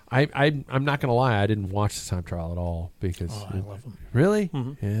I'm not going to lie, I didn't watch the time trial at all because I love them. Really?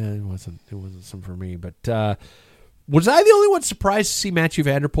 Mm-hmm. Yeah, it wasn't something for me. But was I the only one surprised to see Mathieu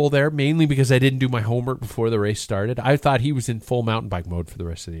van der Poel there? Mainly because I didn't do my homework before the race started. I thought he was in full mountain bike mode for the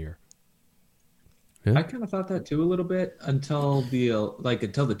rest of the year. Yeah. I kind of thought that too a little bit until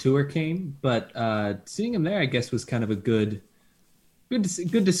the tour came. But seeing him there, I guess, was kind of a good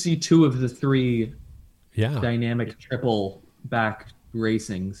to see two of the three dynamic triple back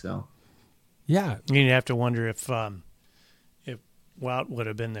racing. So yeah, you'd have to wonder if Wout would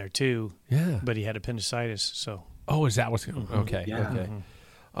have been there too. Yeah, but he had appendicitis. So is that what's okay? Yeah.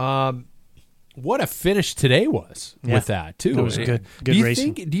 Okay. What a finish today was with that too. It was good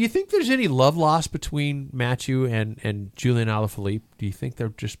racing. Do you think there's any love lost between Mathieu and Julian Alaphilippe? Do you think they're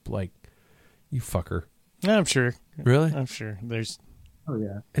just like, you fucker? I'm sure. Really? I'm sure. There's. Oh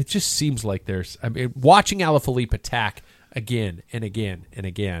yeah. It just seems like there's. I mean, watching Alaphilippe attack again and again and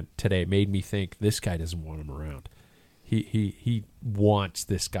again today made me think this guy doesn't want him around. He wants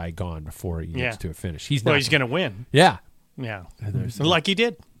this guy gone before he gets to a finish. He's going to win. Yeah. Yeah. Like he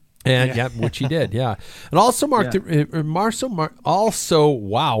did. And which he did, yeah. And also marked marked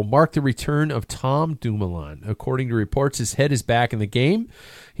the return of Tom Dumoulin. According to reports, his head is back in the game.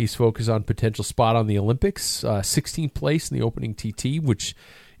 He's focused on potential spot on the Olympics, 16th place in the opening TT, which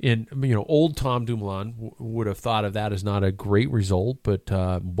old Tom Dumoulin would have thought of that as not a great result, but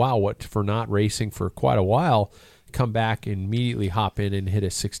what for not racing for quite a while, come back and immediately hop in and hit a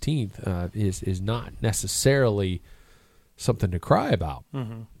 16th is not necessarily something to cry about.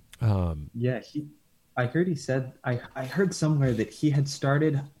 Mm-hmm. I heard he said I heard somewhere that he had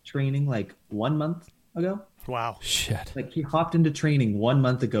started training like 1 month ago. Wow. Shit. Like he hopped into training 1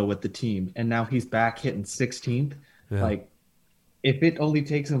 month ago with the team, and now he's back hitting 16th. Yeah. Like, if it only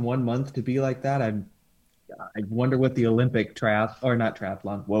takes him 1 month to be like that, I wonder what the Olympic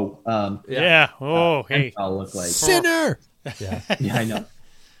triathlon. Whoa. Hey. I'll look like sinner. Yeah, I know.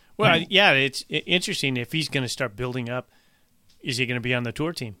 Well, yeah, it's interesting if he's going to start building up. Is he going to be on the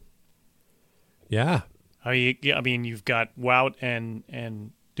tour team? Yeah. I mean, you've got Wout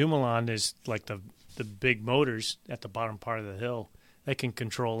and Dumoulin is like the big motors at the bottom part of the hill. They can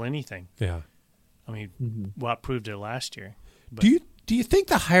control anything. Yeah. I mean, Wout proved it last year. But Do you think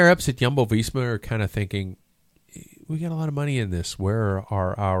the higher ups at Jumbo-Visma are kind of thinking, we got a lot of money in this. Where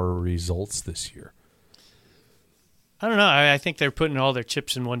are our results this year? I don't know. I think they're putting all their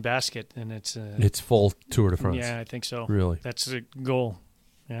chips in one basket, and it's full Tour de France. Yeah, I think so. Really? That's the goal.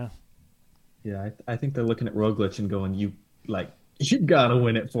 Yeah. Yeah, I think they're looking at Roglic and going, you gotta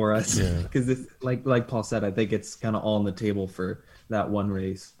win it for us. Because this, like Paul said, I think it's kind of all on the table for that one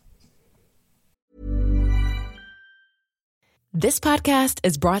race. This podcast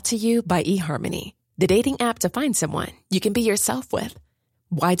is brought to you by eHarmony, the dating app to find someone you can be yourself with.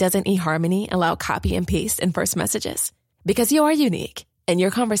 Why doesn't eHarmony allow copy and paste in first messages? Because you are unique, and your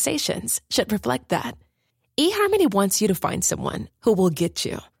conversations should reflect that. eHarmony wants you to find someone who will get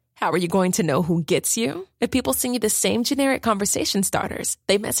you. How are you going to know who gets you? If people send you the same generic conversation starters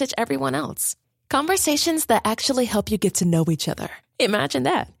they message everyone else. Conversations that actually help you get to know each other. Imagine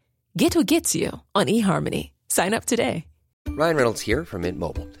that. Get who gets you on eHarmony. Sign up today. Ryan Reynolds here from Mint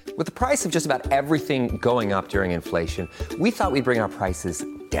Mobile. With the price of just about everything going up during inflation, we thought we'd bring our prices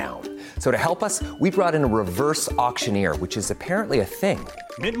down. So to help us, we brought in a reverse auctioneer, which is apparently a thing.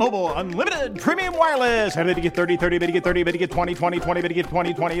 Mint Mobile Unlimited Premium Wireless. How to get 30, 30, how to get 30, how to get 20, 20, 20, how to get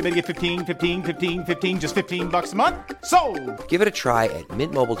 20, 20, how to get 15, 15, 15, 15, just $15 a month? Sold! Give it a try at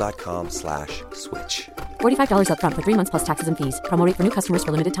mintmobile.com/switch. $45 up front for 3 months plus taxes and fees. Promo rate for new customers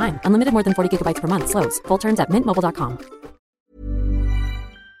for limited time. Unlimited more than 40 gigabytes per month. Slows full terms at mintmobile.com.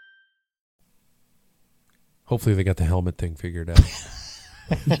 Hopefully they got the helmet thing figured out.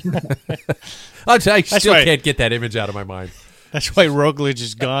 I still can't get that image out of my mind. That's why Roglic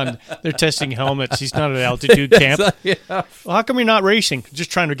is gone. They're testing helmets. He's not at altitude camp. Well, how come you're not racing?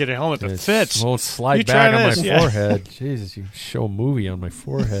 Just trying to get a helmet that fits. Won't slide back on my forehead. Jesus, you show a movie on my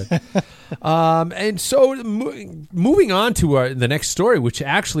forehead. And so moving on to the next story, which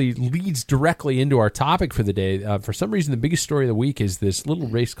actually leads directly into our topic for the day. For some reason, the biggest story of the week is this little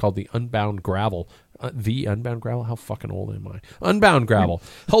race called the Unbound Gravel. The Unbound Gravel? How fucking old am I? Unbound Gravel.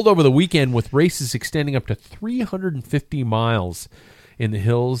 Held over the weekend with races extending up to 350 miles in the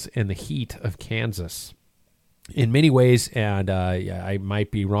hills and the heat of Kansas. In many ways, and I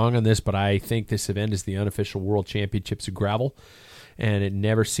might be wrong on this, but I think this event is the unofficial World Championships of Gravel. and it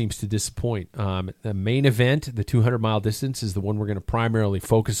never seems to disappoint. The main event, the 200-mile distance, is the one we're going to primarily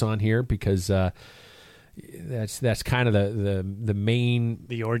focus on here because that's kind of the main...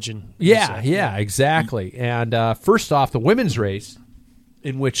 The origin. Yeah, exactly. And first off, the women's race,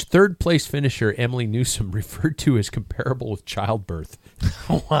 in which third-place finisher Emily Newsom referred to as comparable with childbirth.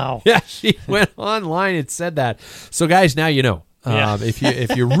 Wow. Yeah, she went online and said that. So, guys, now you know.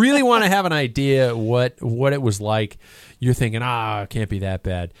 If you really want to have an idea what it was like, you're thinking, it can't be that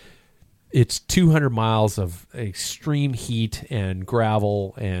bad. It's 200 miles of extreme heat and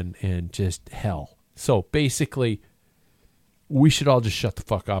gravel and just hell. So, basically, we should all just shut the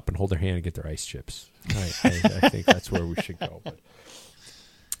fuck up and hold their hand and get their ice chips. I think that's where we should go. But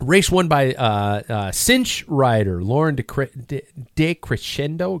race won by Cinch rider Lauren de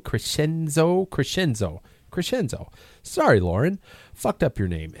Crescenzo. Sorry, Lauren. Fucked up your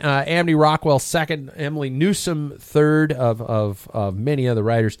name. Amity Rockwell second. Emily Newsom third of many other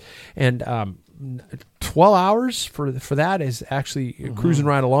riders. And 12 hours for that is actually cruising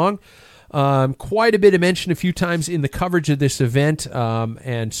right along. Quite a bit of mention a few times in the coverage of this event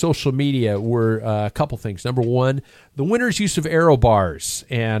and social media were a couple things. Number one, the winner's use of aero bars.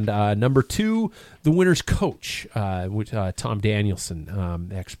 And number two, the winner's coach, Tom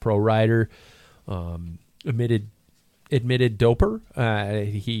Danielson, ex-pro rider, admitted doper.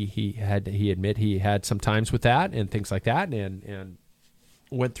 He admitted he had some times with that and things like that and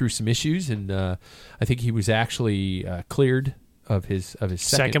went through some issues. And I think he was actually cleared of his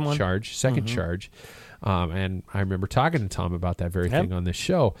second charge. And I remember talking to Tom about that very thing on this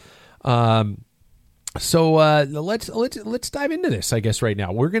show. So let's dive into this, I guess, right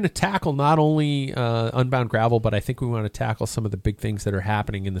now. We're going to tackle not only Unbound Gravel, but I think we want to tackle some of the big things that are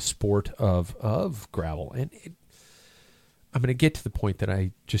happening in the sport of gravel. And I'm going to get to the point that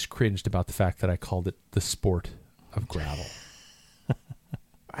I just cringed about the fact that I called it the sport of gravel.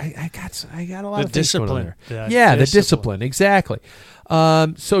 I got a lot of things going on there. The discipline, exactly.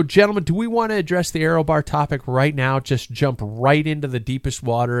 So, gentlemen, do we want to address the aero bar topic right now? Just jump right into the deepest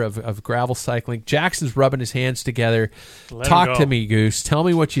water of gravel cycling. Jackson's rubbing his hands together. Talk to me, Goose. Tell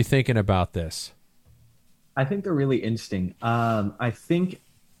me what you're thinking about this. I think they're really interesting. I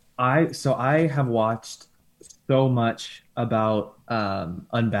have watched so much about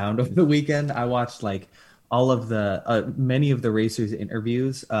Unbound over the weekend. I watched all of the many of the racers'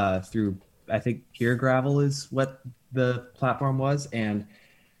 interviews through, I think, Pure Gravel is what the platform was, and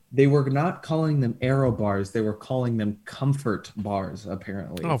they were not calling them aero bars; they were calling them comfort bars.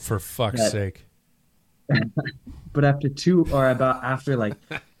 Apparently, oh, for fuck's sake! But after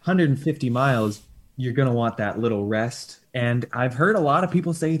 150 miles, you're gonna want that little rest, and I've heard a lot of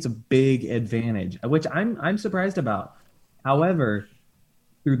people say it's a big advantage, which I'm surprised about. However,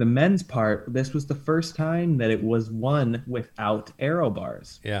 through the men's part, this was the first time that it was won without aero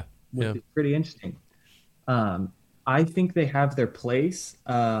bars. Which is pretty interesting. I think they have their place,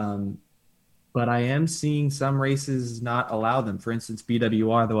 but I am seeing some races not allow them. For instance,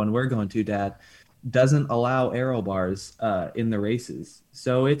 BWR, the one we're going to, Dad, doesn't allow aero bars in the races.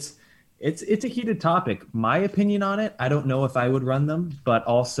 So it's a heated topic. My opinion on it, I don't know if I would run them, but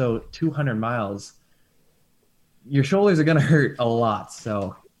also 200 miles. Your shoulders are going to hurt a lot,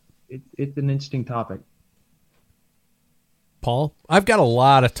 so it's an interesting topic. Paul, I've got a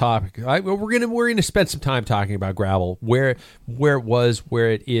lot of topics. We're gonna spend some time talking about gravel, where it was, where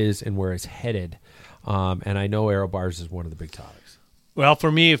it is, and where it's headed. And I know aero bars is one of the big topics. Well,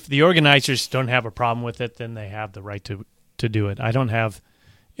 for me, if the organizers don't have a problem with it, then they have the right to do it. I don't have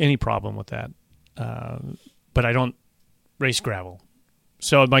any problem with that, but I don't race gravel.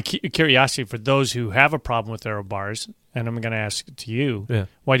 So my curiosity for those who have a problem with aero bars, and I'm going to ask to you,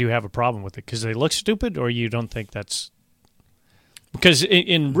 why do you have a problem with it? Because they look stupid, or you don't think that's... Because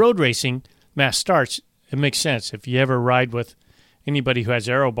in road racing, mass starts, it makes sense. If you ever ride with anybody who has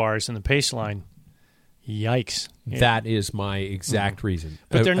aero bars in the pace line, yikes. That is my exact reason.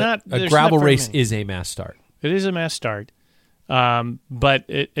 But they're not... A gravel race is a mass start. It is a mass start, but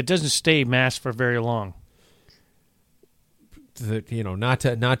it doesn't stay mass for very long. Not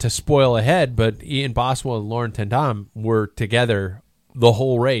to spoil ahead, but Ian Boswell and Lauren Tendam were together the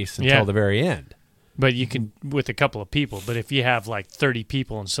whole race until the very end. But you can with a couple of people. But if you have 30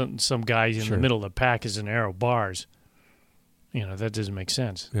 people and some guys in the middle of the pack is in aero bars, that doesn't make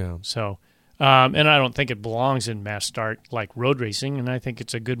sense. Yeah. So, and I don't think it belongs in mass start like road racing, and I think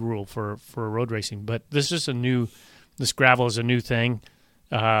it's a good rule for road racing. But this gravel is a new thing.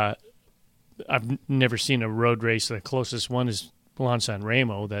 I've never seen a road race. The closest one is Milan San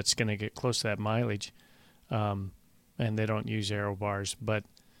Remo that's going to get close to that mileage, and they don't use aero bars. But,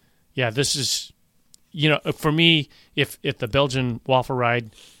 yeah, this is for me, if the Belgian waffle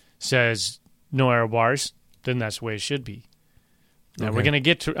ride says no aero bars, then that's the way it should be. Now we're going to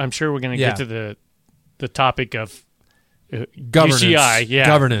get to. I'm sure we're going to get to the topic of governance. UCI.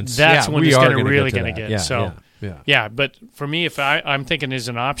 Governance. That's when it's really going to get. Yeah. But for me, if I'm thinking is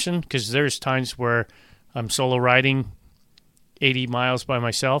an option, because there's times where I'm solo riding 80 miles by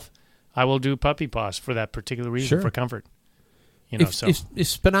myself, I will do puppy paws for that particular reason, for comfort. If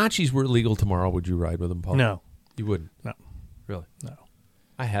Spinacci's were illegal tomorrow, would you ride with them, Paul? No. You wouldn't? No. Really? No.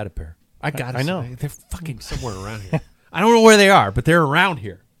 I had a pair. I know. They're fucking somewhere around here. I don't know where they are, but they're around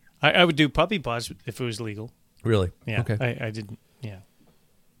here. I would do puppy paws if it was legal. Really? Yeah. Okay. I didn't. Yeah.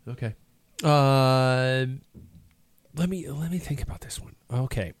 Okay. Let me think about this one.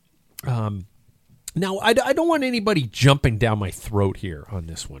 Okay. Now, I don't want anybody jumping down my throat here on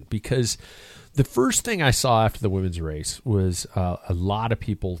this one, because the first thing I saw after the women's race was a lot of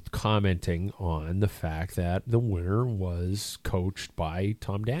people commenting on the fact that the winner was coached by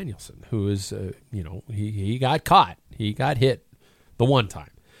Tom Danielson, who is, he got caught. He got hit the one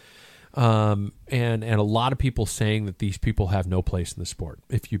time. And a lot of people saying that these people have no place in the sport.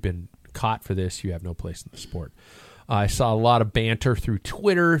 If you've been caught for this, you have no place in the sport. I saw a lot of banter through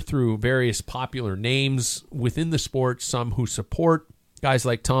Twitter, through various popular names within the sport, some who support guys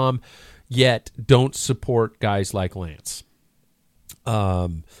like Tom, yet don't support guys like Lance.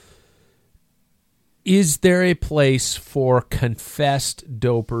 Is there a place for confessed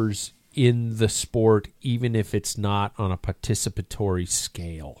dopers in the sport, even if it's not on a participatory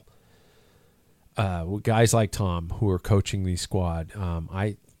scale? Guys like Tom who are coaching the squad,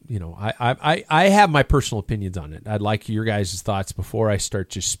 I have my personal opinions on it. I'd like your guys' thoughts before I start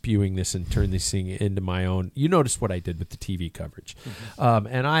just spewing this and turn this thing into my own. You noticed what I did with the TV coverage,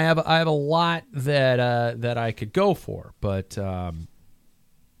 and I have a lot that I could go for, but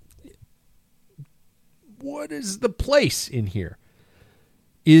what is the place in here?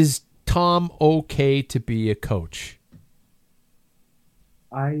 Is Tom okay to be a coach?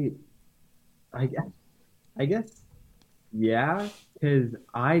 I guess, yeah. Because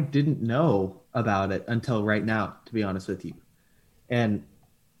I didn't know about it until right now, to be honest with you. And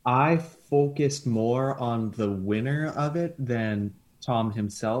I focused more on the winner of it than Tom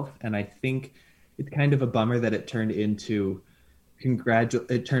himself. And I think it's kind of a bummer that it turned into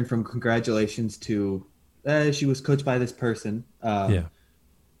it turned from congratulations to she was coached by this person.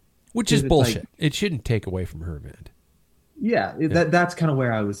 Which is bullshit. It shouldn't take away from her event. Yeah. That's kind of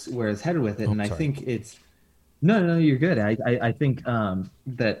where I was headed with it. I think it's No, you're good. I think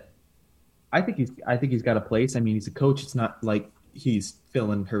he's got a place. I mean, he's a coach. It's not like he's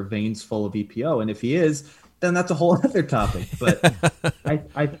filling her veins full of EPO, and if he is, then that's a whole other topic. But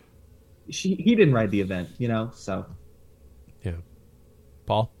he didn't ride the event, So yeah,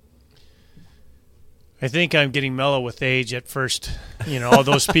 Paul. I think I'm getting mellow with age at first. All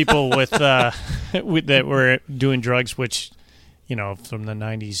those people that were doing drugs, which from the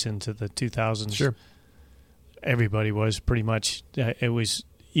 90s into the 2000s. Sure. Everybody was pretty much. It was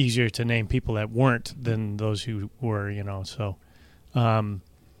easier to name people that weren't than those who were, So,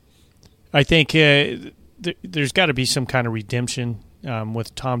 I think there's got to be some kind of redemption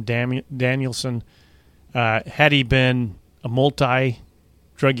with Tom Danielson. Had he been a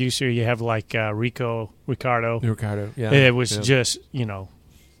multi-drug user, you have like Ricardo. Yeah. It was just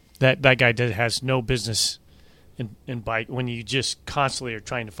that guy has no business. In bike, when you just constantly are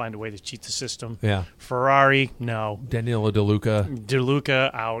trying to find a way to cheat the system. Yeah. Ferrari, no. Danilo De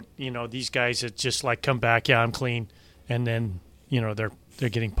Luca out. These guys that just like come back, yeah, I'm clean, and then they're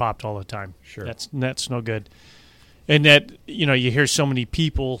getting popped all the time. Sure. That's no good. And that you hear so many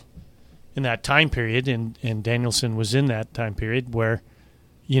people in that time period, and Danielson was in that time period where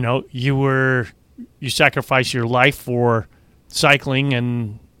you sacrifice your life for cycling,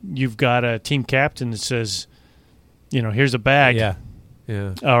 and you've got a team captain that says, here's a bag. Yeah.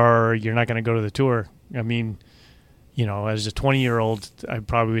 Or you're not going to go to the tour. I mean, as a 20-year-old, I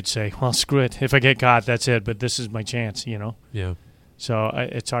probably would say, well, screw it. If I get caught, that's it. But this is my chance, Yeah. So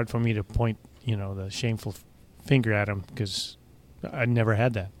it's hard for me to point, the shameful finger at him because I never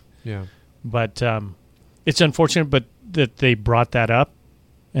had that. Yeah. But it's unfortunate, but that they brought that up,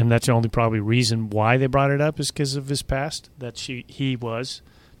 and that's the only probably reason why they brought it up is because of his past. That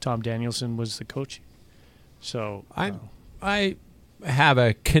Tom Danielson was the coach. So I have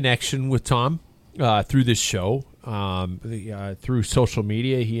a connection with Tom through this show, through social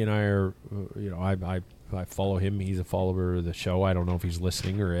media. He and I are, I follow him. He's a follower of the show. I don't know if he's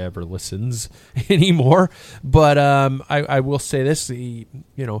listening or ever listens anymore. But I will say this: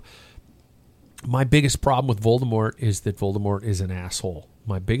 my biggest problem with Voldemort is that Voldemort is an asshole.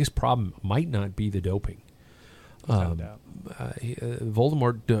 my biggest problem might not be the doping. Voldemort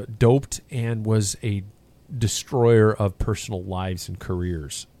doped and was a destroyer of personal lives and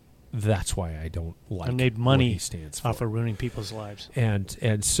careers. That's why I don't like and made money what he stands for. off of ruining people's lives.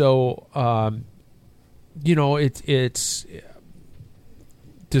 And so, it's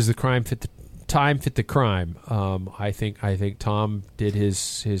does the crime fit the time fit the crime? I think Tom did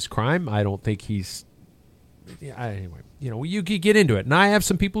his crime. I don't think he's. Anyway, you get into it, and I have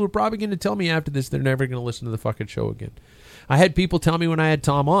some people who are probably going to tell me after this they're never going to listen to the fucking show again. I had people tell me when I had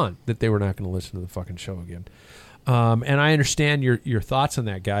Tom on that they were not going to listen to the fucking show again. And I understand your thoughts on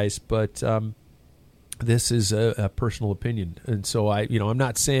that, guys, but this is a personal opinion, and so I'm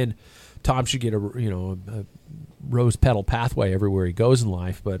not saying Tom should get a rose petal pathway everywhere he goes in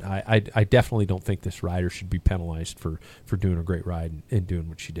life, but I definitely don't think this rider should be penalized for doing a great ride and doing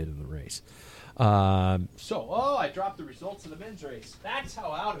what she did in the race. I dropped the results of the men's race. That's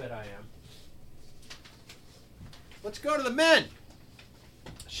how out of it I am. Let's go to the men.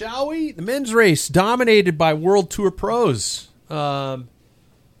 Shall we? The men's race dominated by World Tour pros.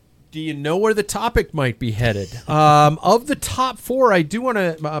 Do you know where the topic might be headed? Of the top four, I do want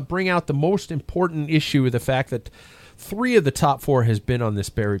to bring out the most important issue of the fact that 3 of the top 4 has been on this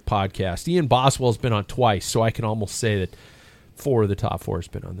very podcast. Ian Boswell's been on twice, so I can almost say that 4 of the top 4 has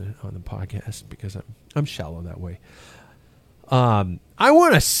been on the podcast because I'm shallow that way. I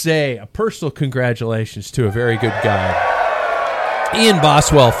want to say a personal congratulations to a very good guy. Ian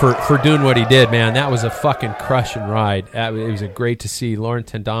Boswell for doing what he did, man. That was a fucking crushing ride. It was great to see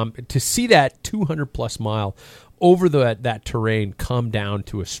Laurent Tendam, to see that 200-plus mile over that terrain come down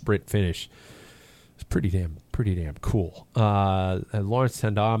to a sprint finish. It's pretty damn cool. Laurent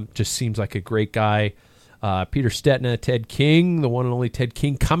Tendam just seems like a great guy. Peter Stetina, Ted King, the one and only Ted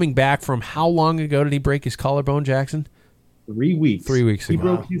King, coming back from how long ago did he break his collarbone, Jackson? 3 weeks. 3 weeks ago. He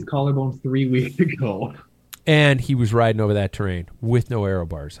broke his collarbone 3 weeks ago. And he was riding over that terrain with no aero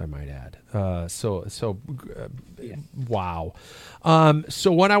bars, I might add. Wow.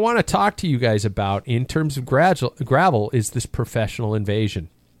 So what I want to talk to you guys about in terms of gravel is this professional invasion.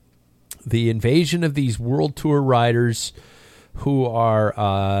 The invasion of these World Tour riders who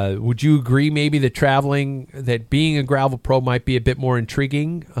are, would you agree maybe that being a gravel pro might be a bit more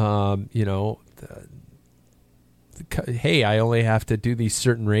intriguing? Hey, I only have to do these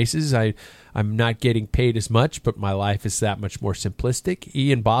certain races. I'm not getting paid as much, but my life is that much more simplistic.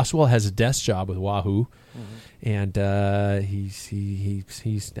 Ian Boswell has a desk job with Wahoo, and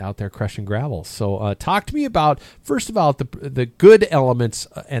he's out there crushing gravel. So talk to me about, first of all, the good elements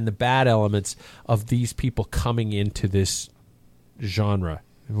and the bad elements of these people coming into this genre.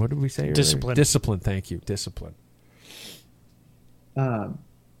 What did we say earlier? Discipline, thank you. Discipline. I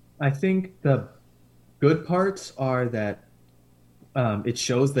think the good parts are that it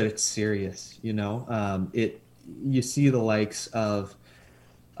shows that it's serious. You see the likes of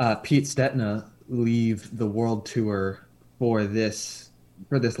Pete Stetina leave the World Tour for this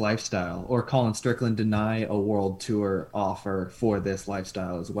lifestyle, or Colin Strickland deny a World Tour offer for this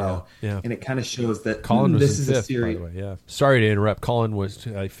lifestyle as well. Yeah. And it kind of shows that Colin was this in is fifth, a serious. by the way, yeah. Sorry to interrupt. Colin was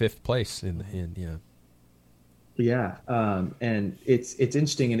 5th place in. Yeah, and it's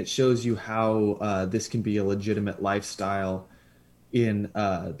interesting, and it shows you how this can be a legitimate lifestyle in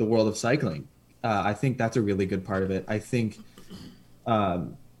the world of cycling. I think that's a really good part of it. I think,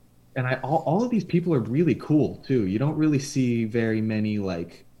 all of these people are really cool too. You don't really see very many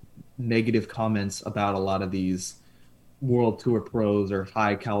negative comments about a lot of these World Tour pros or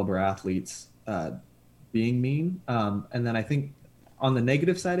high caliber athletes being mean. And then I think on the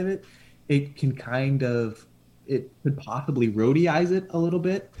negative side of it, it can it could possibly roadyize it a little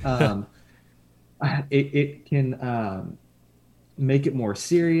bit. It can make it more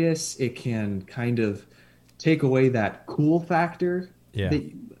serious. It can kind of take away that cool factor,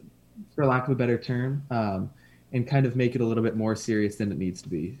 for lack of a better term, and kind of make it a little bit more serious than it needs to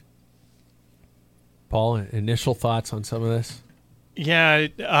be. Paul, initial thoughts on some of this? Yeah,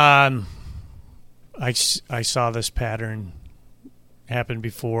 I saw this pattern happened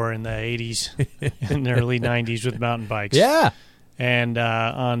before in the 80s and the early 90s with mountain bikes. Yeah. And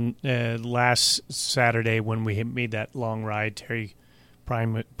on last Saturday when we made that long ride, Terry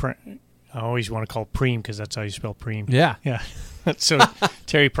Prime, I always want to call it Preem because that's how you spell Preem. Yeah. Yeah. So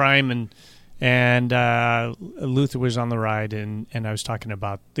Terry Prime and Luther was on the ride, and I was talking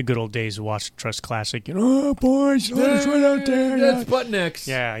about the good old days of Watch Trust Classic. Oh, boys, it's right out there. That's butt necks.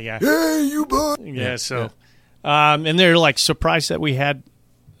 Yeah, yeah. Hey, you butt. Yeah, so... and they're surprised that we had,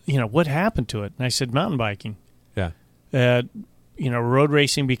 what happened to it? And I said, mountain biking. Yeah. Road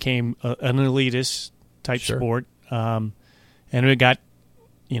racing became an elitist type sport. And it got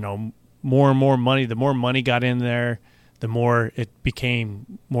more and more money. The more money got in there, the more it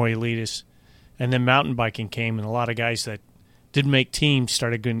became more elitist. And then mountain biking came, and a lot of guys that didn't make teams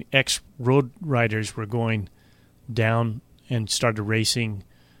started going. Ex-road riders were going down and started racing,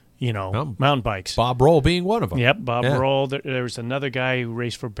 mountain bikes. Bob Roll being one of them. Yep, Bob Roll. There was another guy who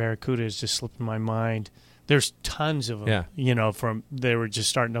raced for Barracuda. It's just slipped in my mind. There's tons of them. Yeah. They were just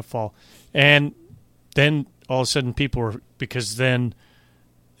starting to fall, and then all of a sudden people were, because then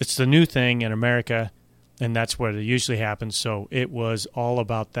it's the new thing in America, and that's where it usually happens. So it was all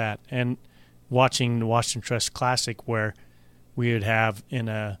about that. And watching the Washington Trust Classic, where we would have in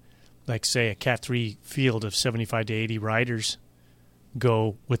a Cat 3 field of 75 to 80 riders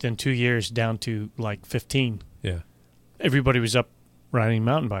go within 2 years down to like 15. Yeah. Everybody was up riding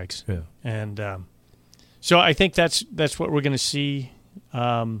mountain bikes. Yeah. And so I think that's what we're going to see.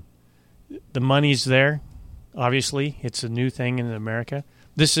 The money's there. Obviously, it's a new thing in America.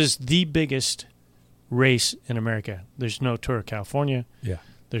 This is the biggest race in America. There's no Tour of California. Yeah.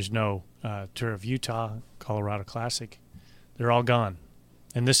 There's no Tour of Utah, Colorado Classic. They're all gone.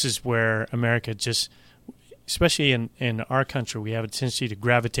 And this is where America just, especially in our country, we have a tendency to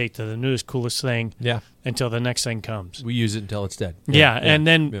gravitate to the newest, coolest thing until the next thing comes. We use it until it's dead. Yeah. And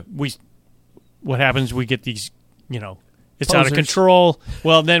then what happens, we get these, it's Posers. out of control.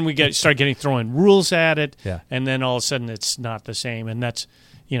 Well, then we start throwing rules at it, Yeah. and then all of a sudden it's not the same. And that's,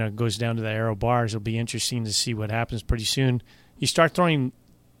 goes down to the aero bars. It'll be interesting to see what happens pretty soon. You start throwing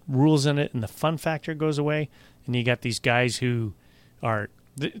rules in it, and the fun factor goes away, and you got these guys who are,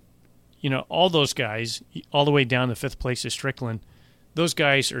 all those guys, all the way down to fifth place of Strickland, those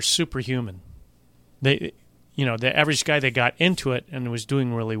guys are superhuman. They, the average guy that got into it and was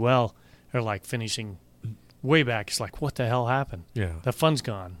doing really well are like finishing way back. It's like, what the hell happened? Yeah. The fun's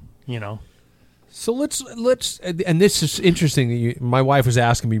gone, So let's and this is interesting. My wife was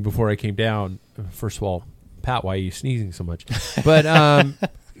asking me before I came down. First of all, Pat, why are you sneezing so much? But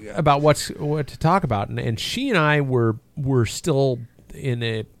about what to talk about, and she and I were still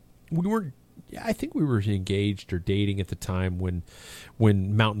I think we were engaged or dating at the time when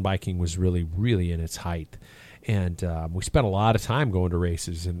mountain biking was really, really in its height. And we spent a lot of time going to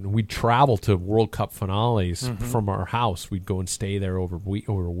races, and we'd travel to World Cup finales from our house. We'd go and stay there over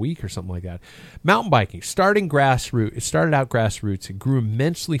a week or something like that. Mountain biking, started out grassroots. It grew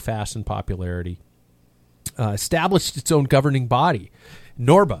immensely fast in popularity, established its own governing body.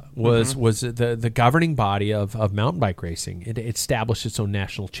 NORBA was the governing body of mountain bike racing. It established its own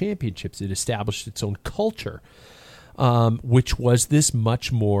national championships. It established its own culture. Which was this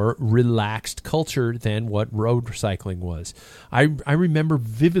much more relaxed culture than what road cycling was. I remember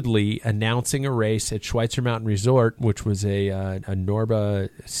vividly announcing a race at Schweitzer Mountain Resort, which was a NORBA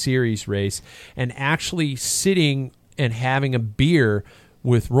series race, and actually sitting and having a beer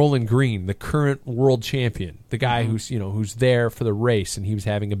with Roland Green, the current world champion, the guy who's there for the race, and he was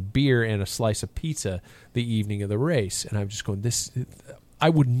having a beer and a slice of pizza the evening of the race, and I'm just going, I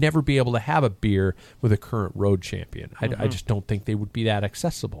would never be able to have a beer with a current road champion. I just don't think they would be that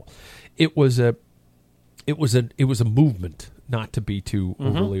accessible. It was a movement, not to be too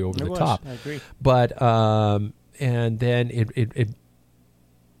overly over the top. I agree. But and then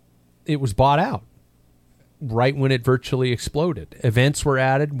it was bought out right when it virtually exploded. Events were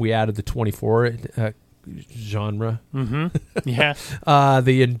added. We added the 24 genre. Yeah.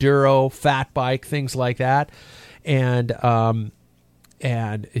 The enduro, fat bike, things like that, And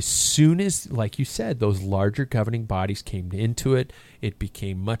as soon as, like you said, those larger governing bodies came into it, it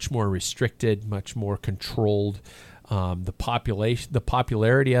became much more restricted, much more controlled. The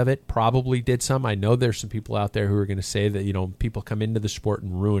popularity of it probably did some. I know there's some people out there who are going to say that, people come into the sport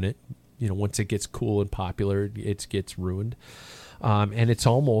and ruin it. Once it gets cool and popular, it gets ruined. And it's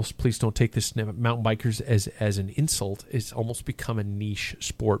almost, please don't take this mountain bikers as an insult, it's almost become a niche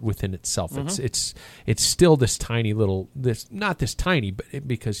sport within itself. It's still this tiny little, not this tiny, but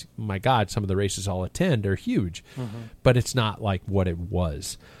because, my God, some of the races I'll attend are huge, but it's not like what it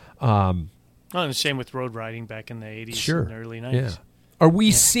was. And the same with road riding back in the 80s and early 90s. Yeah. Are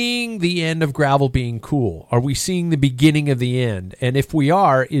we seeing the end of gravel being cool? Are we seeing the beginning of the end? And if we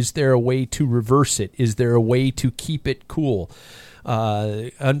are, is there a way to reverse it? Is there a way to keep it cool?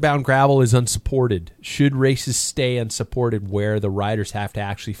 Unbound gravel is unsupported. Should races stay unsupported where the riders have to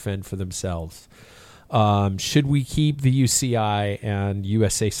actually fend for themselves? Should we keep the UCI and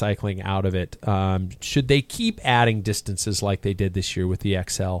USA Cycling out of it? Should they keep adding distances like they did this year with the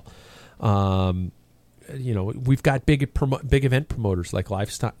XL? We've got big event promoters like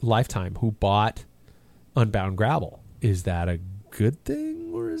Lifetime who bought Unbound Gravel. Is that a good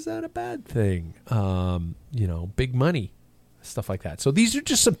thing or is that a bad thing? Big money. stuff like that. So these are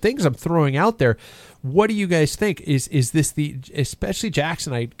just some things I'm throwing out there. What do you guys think? Is this especially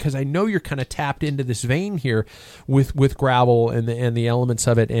Jackson? Because I know you're kind of tapped into this vein here with gravel and the elements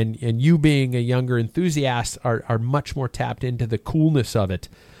of it, and you being a younger enthusiast are much more tapped into the coolness of it.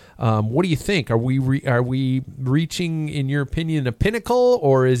 What do you think? Are we reaching, in your opinion, a pinnacle,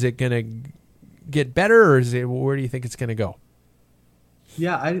 or is it going to get better, or where do you think it's going to go?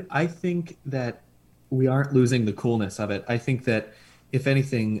 Yeah, I think that we aren't losing the coolness of it. I think that if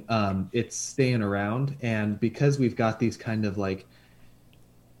anything, it's staying around, and because we've got these kind of like,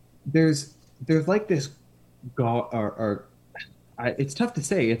 there's like this, it's tough to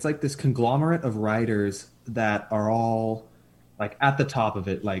say. It's like this conglomerate of riders that are all like at the top of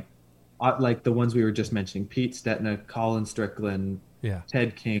it, like the ones we were just mentioning: Pete Stetina, Colin Strickland,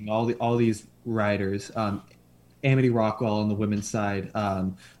 Ted King, all these riders, Amity Rockwell on the women's side,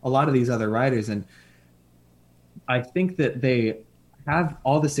 a lot of these other riders, and I think that they have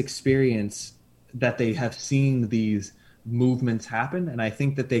all this experience, that they have seen these movements happen, and I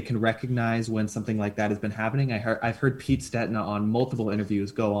think that they can recognize when something like that has been happening. I've heard Pete Stetina on multiple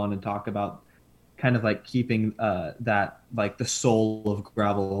interviews go on and talk about kind of like keeping that, like the soul of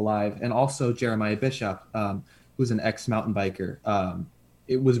gravel alive, and also Jeremiah Bishop, who's an ex-mountain biker.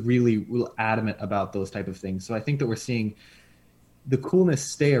 It was really adamant about those type of things. So I think that we're seeing the coolness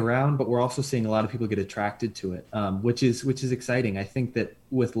stay around, but we're also seeing a lot of people get attracted to it, which is exciting. I think that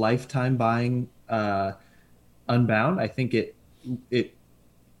with Lifetime buying Unbound, I think it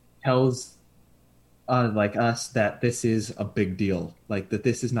tells like us that this is a big deal, like that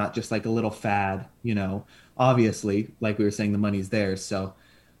this is not just like a little fad, obviously, like we were saying, the money's there. So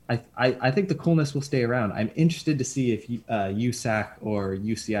I think the coolness will stay around. I'm interested to see if USAC or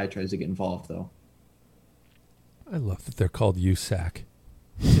UCI tries to get involved, though. I love that they're called USAC.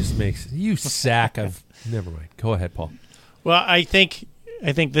 It just makes USAC. Never mind. Go ahead, Paul. Well, I think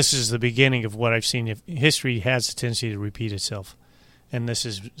this is the beginning of what I've seen. If history has a tendency to repeat itself, and this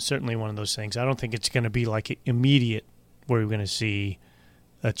is certainly one of those things. I don't think it's going to be like immediate, where we're going to see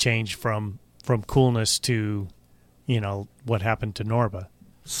a change from coolness to, what happened to Norba.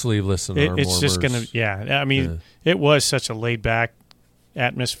 Sleeveless and arm it's just warmers. going to, I mean, It was such a laid back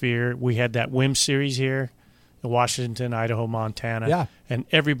atmosphere. We had that WIM series here. Washington, Idaho, Montana, and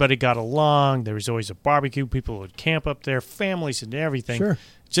everybody got along. There was always a barbecue. People would camp up there, families and everything. Sure.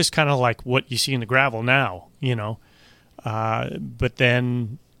 Just kind of like what you see in the gravel now, But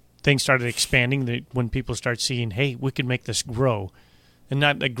then things started expanding when people start seeing, hey, we could make this grow. And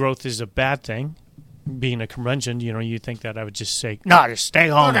not that growth is a bad thing. Being a convention, you think that I would just say, no, just stay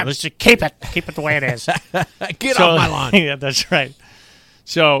home. Let's just keep it the way it is. Get off my lawn. Yeah, that's right.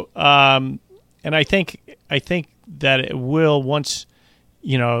 So, and I think that it will, once,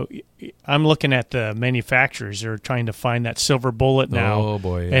 I'm looking at the manufacturers are trying to find that silver bullet now. Oh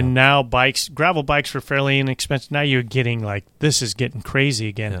boy! Yeah. And now gravel bikes were fairly inexpensive. Now you're getting this is getting crazy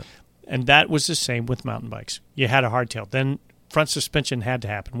again. Yeah. And that was the same with mountain bikes. You had a hardtail. Then front suspension had to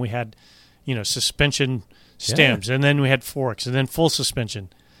happen. We had, suspension stems, and then we had forks, and then full suspension,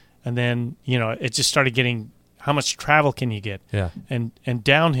 and then it just started getting, how much travel can you get? Yeah. And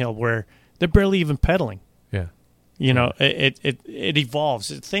downhill where they're barely even pedaling. Yeah. It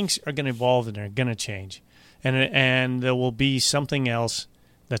evolves. Things are going to evolve and they're going to change, and there will be something else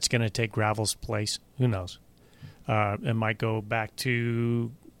that's going to take gravel's place. Who knows? It might go back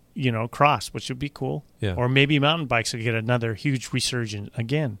to cross, which would be cool. Yeah. Or maybe mountain bikes will get another huge resurgence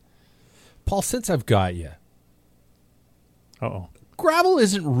again. Paul, since I've got you, gravel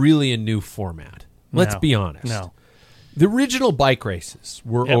isn't really a new format. Let's be honest. No. The original bike races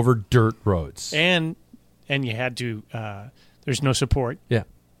were over dirt roads. And you had to, there's no support. Yeah.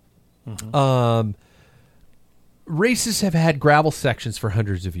 Mm-hmm. Races have had gravel sections for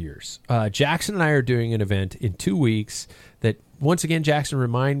hundreds of years. Jackson and I are doing an event in 2 weeks that, once again, Jackson,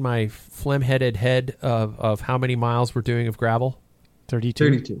 remind my phlegm-headed head of how many miles we're doing of gravel?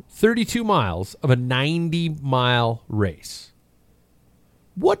 32. 32 miles of a 90-mile race.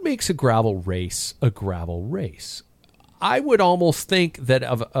 What makes a gravel race a gravel race? I would almost think that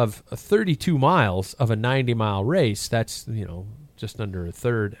of 32 miles of a 90-mile race, that's just under a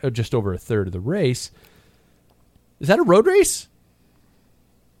third, or just over a third of the race. Is that a road race?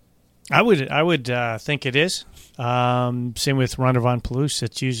 I would think it is. Same with Ronde van Palouse.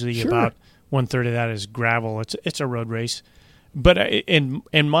 It's usually about 1/3 of that is gravel. It's a road race. But in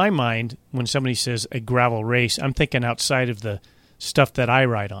my mind, when somebody says a gravel race, I'm thinking outside of the stuff that I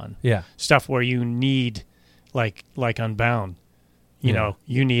ride on. Yeah. Stuff where you need, like Unbound, you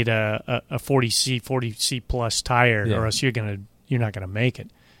need a 40C plus tire, or else you're not gonna make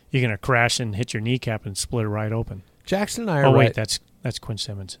it. You're gonna crash and hit your kneecap and split it right open. Jackson and I are Oh, wait, right. that's Quinn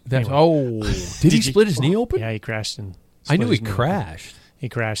Simmons. That's, Anyway. did he split his knee open? Yeah, he crashed and. I knew he split his knee. crashed. He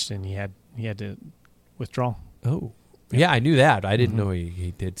crashed and he had to withdraw. Oh, yeah, I knew that. I didn't know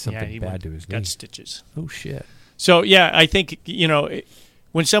he did something he bad to his knee. got stitches. Oh shit. So yeah, I think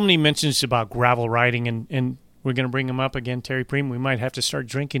when somebody mentions about gravel riding and we're going to bring him up again, Terry Preem, we might have to start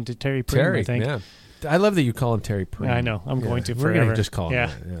drinking to Terry Preem. Terry, I think. yeah. I love that you call him Terry Preem. Yeah, I know. I'm going to We're forever. gonna just call him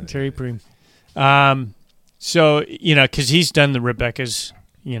that. Yeah. Terry Preem. So because he's done the Rebecca's,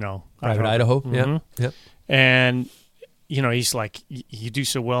 Private Idaho. Mhm. Yeah. Yep. And he's like, you do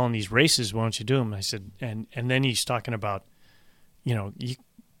so well in these races, why don't you do them? I said, and then he's talking about,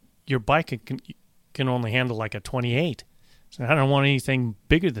 your bike can only handle like a 28. So I don't want anything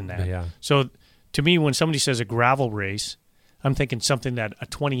bigger than that. Yeah. So to me, when somebody says a gravel race, I'm thinking something that a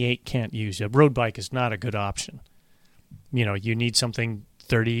 28 can't use. A road bike is not a good option. You need something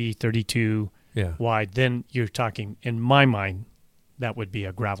 30, 32 wide. Then you're talking, in my mind, that would be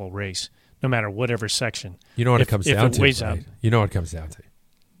a gravel race, no matter whatever section. You know what it comes down to, weighs right? out, You know what it comes down to.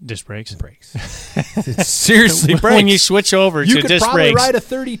 disc brakes. It's seriously brakes. When you switch over you to could disc probably brakes, ride a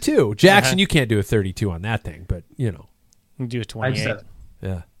 32. Jackson, Uh-huh. you can't do a 32 on that thing, but you do a 28.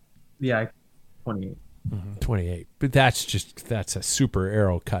 Yeah. 28. 28. But that's a super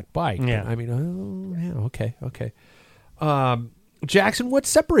aero cut bike. Yeah. But, I mean, okay. Jackson, what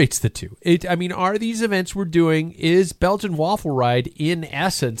separates the two? Are these events we're doing, is Belgian Waffle Ride in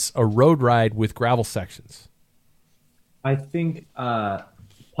essence a road ride with gravel sections? I think Paul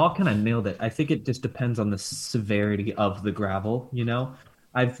kind of nailed it. I think it just depends on the severity of the gravel.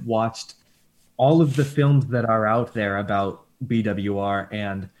 I've watched all of the films that are out there about BWR,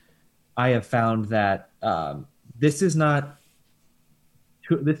 and I have found that this is not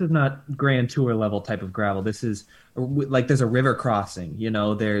Grand Tour level type of gravel. This is like there's a river crossing.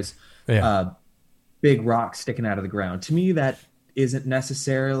 There's big rocks sticking out of the ground. To me, that isn't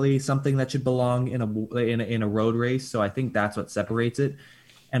necessarily something that should belong in a road race. So I think that's what separates it.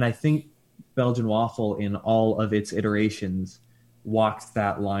 And I think Belgian Waffle, in all of its iterations, walks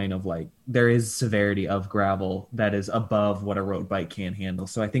that line of like there is severity of gravel that is above what a road bike can handle.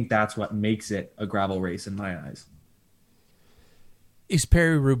 So I think that's what makes it a gravel race in my eyes. Is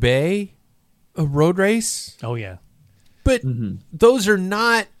Paris-Roubaix a road race? Oh, yeah. But those are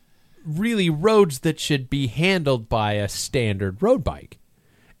not really roads that should be handled by a standard road bike.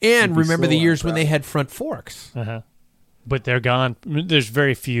 And remember the years when they had front forks. Uh-huh. But they're gone. There's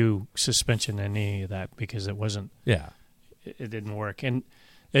very few suspension in any of that because it wasn't. Yeah. It didn't work. And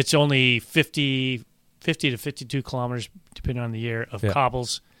it's only 50 to 52 kilometers, depending on the year, of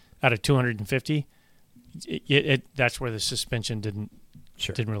cobbles out of 250. That's where the suspension didn't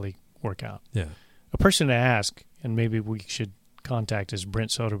really work out. Yeah. A person to ask, and maybe we should contact, is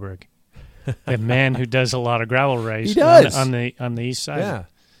Brent Soderberg, a man who does a lot of gravel races on the east side. Yeah.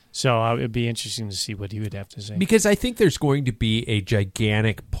 So it'd be interesting to see what he would have to say. Because I think there's going to be a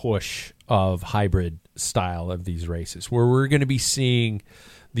gigantic push of hybrid style of these races where we're going to be seeing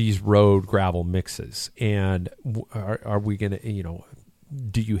these road gravel mixes. And are we going to,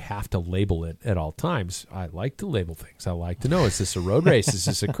 do you have to label it at all times? I like to label things. I like to know, is this a road race? Is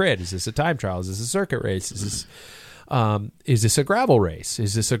this a crit? Is this a time trial? Is this a circuit race? Is this a gravel race?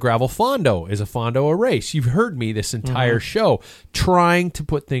 Is this a gravel fondo? Is a fondo a race? You've heard me this entire show trying to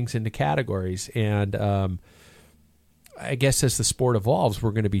put things into categories. And I guess as the sport evolves,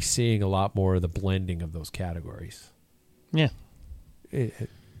 we're going to be seeing a lot more of the blending of those categories. Yeah.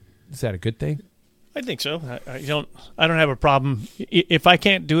 Is that a good thing? I think so. I don't have a problem. If I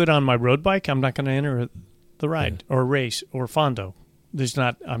can't do it on my road bike, I'm not going to enter the ride or race or fondo.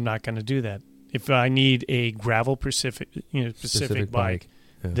 I'm not going to do that. If I need a gravel specific bike,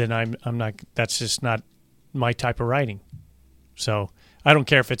 then I'm not. That's just not my type of riding. So I don't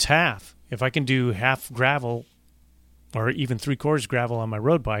care if it's half. If I can do half gravel, or even 3/4 gravel on my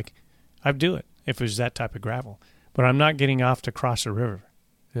road bike, I'd do it. If it was that type of gravel, but I'm not getting off to cross a river.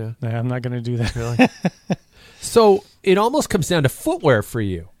 Yeah, I'm not going to do that. Really. So it almost comes down to footwear for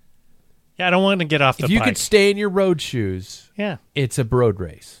you. Yeah, I don't want to get off the bike. If you could stay in your road shoes, yeah, it's a road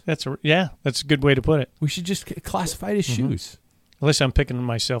race. That's a good way to put it. We should just classify it as shoes. Unless I'm picking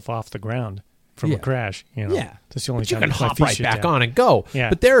myself off the ground from a crash. Yeah. That's the only but you time can hop right back on and go. Yeah.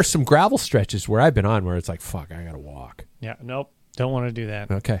 But there are some gravel stretches where I've been on where it's like, fuck, I got to walk. Yeah, nope, don't want to do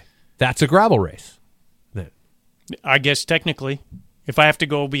that. Okay. That's a gravel race. Then. I guess technically, if I have to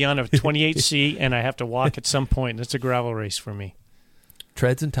go beyond a 28C and I have to walk at some point, that's a gravel race for me.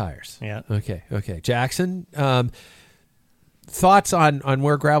 Treads and tires. Yeah. Okay. Jackson, thoughts on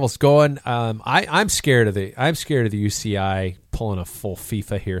where gravel's going? I'm scared of the UCI pulling a full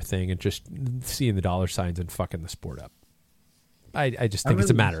FIFA here thing and just seeing the dollar signs and fucking the sport up. I just think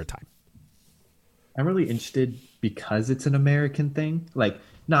it's a matter of time. I'm really interested because it's an American thing. Like,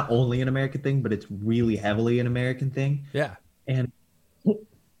 not only an American thing, but it's really heavily an American thing. Yeah. And I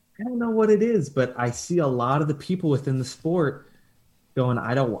don't know what it is, but I see a lot of the people within the sport going,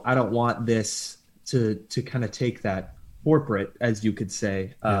 I don't want this to kind of take that corporate, as you could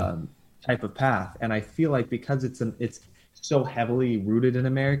say, type of path. And I feel like because it's so heavily rooted in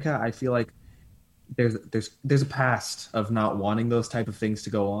America, I feel like there's a past of not wanting those type of things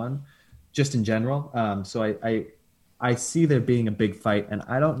to go on, just in general. So I see there being a big fight, and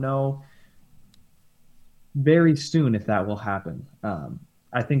I don't know very soon if that will happen.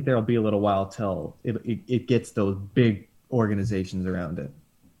 I think there'll be a little while till it gets those big organizations around it.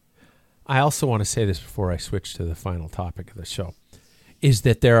 I also want to say this before I switch to the final topic of the show, is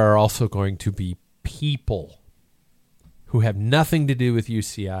that there are also going to be people who have nothing to do with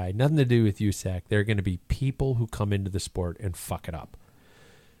UCI, nothing to do with USAC. There are going to be people who come into the sport and fuck it up.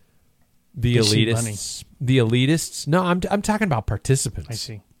 The elitists. No, I'm talking about participants. I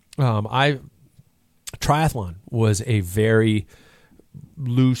see. Triathlon was a very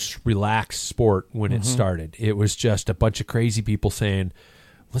loose, relaxed sport when it started. It was just a bunch of crazy people saying,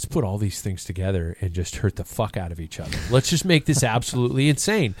 let's put all these things together and just hurt the fuck out of each other. Let's just make this absolutely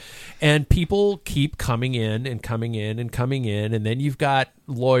insane. And people keep coming in, and then you've got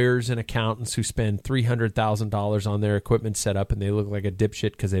lawyers and accountants who spend $300,000 on their equipment setup, and they look like a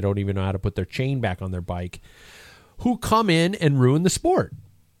dipshit because they don't even know how to put their chain back on their bike, who come in and ruin the sport.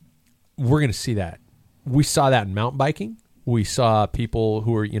 We're going to see that. We saw that in mountain biking. We saw people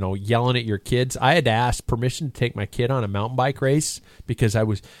who were, yelling at your kids. I had to ask permission to take my kid on a mountain bike race because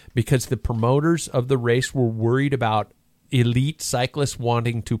the promoters of the race were worried about elite cyclists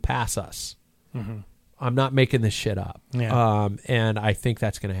wanting to pass us. Mm-hmm. I'm not making this shit up. Yeah. And I think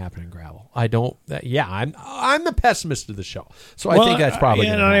that's going to happen in gravel. I'm the pessimist of the show. So I think that's probably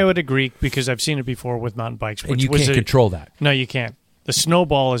going to happen. I would agree because I've seen it before with mountain bikes. And you can't control that. No, you can't. The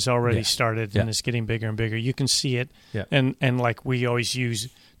snowball has already started, and it's getting bigger and bigger. You can see it, and like we always use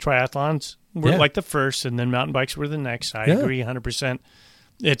triathlons. We're like the first, and then mountain bikes were the next. I agree 100%.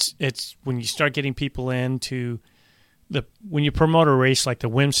 It's when you start getting people into when you promote a race like the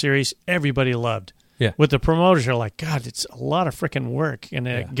WIM Series, everybody loved. Yeah. With the promoters, are like, God, it's a lot of freaking work, and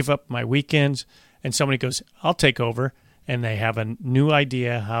I give up my weekends. And somebody goes, I'll take over. And they have a new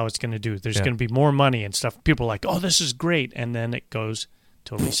idea how it's going to do. There's going to be more money and stuff. People are like, oh, this is great. And then it goes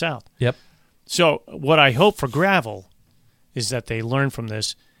totally south. Yep. So what I hope for gravel is that they learn from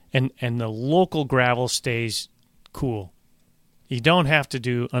this and the local gravel stays cool. You don't have to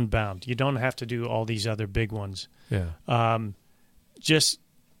do Unbound. You don't have to do all these other big ones. Yeah. Just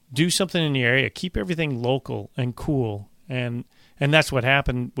do something in the area. Keep everything local and cool. And that's what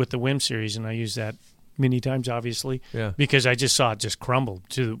happened with the WIM Series, and I use that many times, obviously, because I just saw it just crumble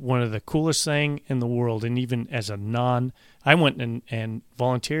to one of the coolest thing in the world. And even as I went and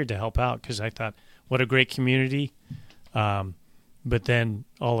volunteered to help out because I thought, what a great community. But then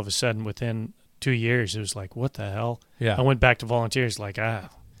all of a sudden, within 2 years, it was like, what the hell? Yeah. I went back to volunteers like,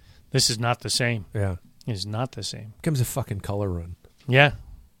 this is not the same. Yeah. It is not the same. It becomes a fucking color run. Yeah.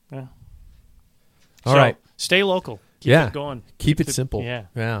 All right. Stay local. Keep it going. Keep it simple. Yeah.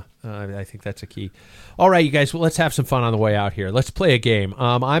 I think that's a key. All right, you guys. Well, let's have some fun on the way out here. Let's play a game.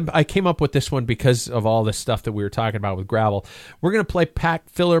 I came up with this one because of all this stuff that we were talking about with gravel. We're going to play Pack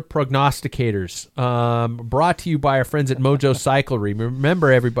Filler Prognosticators, brought to you by our friends at Mojo Cyclery.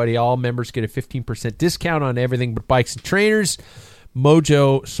 Remember, everybody, all members get a 15% discount on everything but bikes and trainers.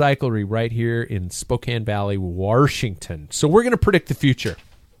 Mojo Cyclery right here in Spokane Valley, Washington. So we're going to predict the future.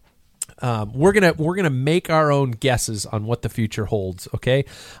 We're gonna make our own guesses on what the future holds. Okay,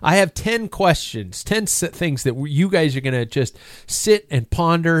 I have 10 questions, 10 things that you guys are gonna just sit and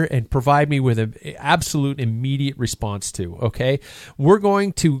ponder and provide me with an absolute immediate response to. Okay, we're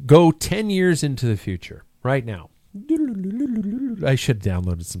going to go 10 years into the future right now. I should have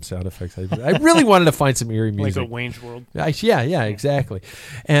downloaded some sound effects. I really wanted to find some eerie music, like a Wayne's World. Yeah, exactly.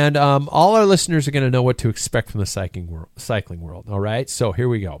 And all our listeners are going to know what to expect from the cycling world. All right, so here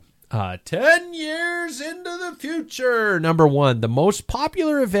we go. 10 years into the future. Number 1, the most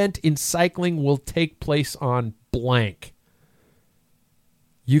popular event in cycling will take place on blank.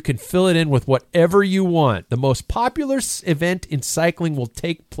 You can fill it in with whatever you want. The most popular event in cycling will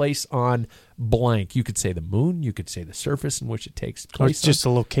take place on blank. You could say the moon. You could say the surface in which it takes place. Or it's just a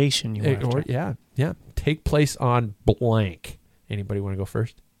location you want. Yeah. Take place on blank. Anybody want to go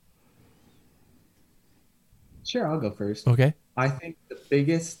first? Sure, I'll go first. Okay. I think the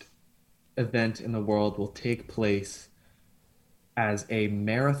biggest event in the world will take place as a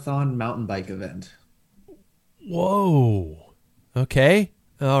marathon mountain bike event. Whoa. Okay.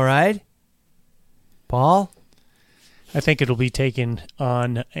 All right. Paul? I think it'll be taken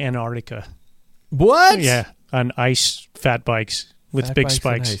on Antarctica. What? Yeah, on ice fat bikes with Fat big bikes and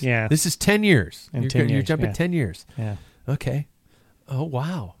spikes. ice. Yeah. This is 10 years. In You're 10 you're years, jumping yeah. 10 years. Yeah. Okay. Oh,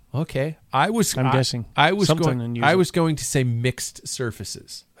 wow. Okay. I'm guessing. I was something going unusual. I was going to say mixed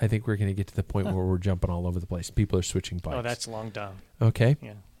surfaces. I think we're going to get to the point where we're jumping all over the place. People are switching bikes. Oh, that's long down. Okay.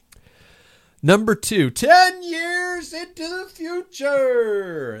 Yeah. Number 2, 10 years into the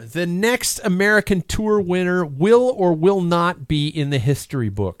future. The next American Tour winner will or will not be in the history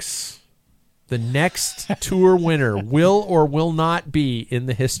books. The next Tour winner will or will not be in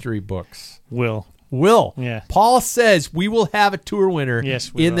the history books. Will. Yeah. Paul says we will have a Tour winner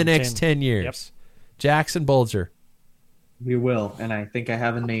Yes, we in will. the next 10 years. Yep. Jackson Bulger. We will, and I think I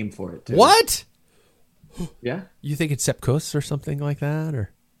have a name for it too. What? Yeah. You think it's Sepp Kuss or something like that?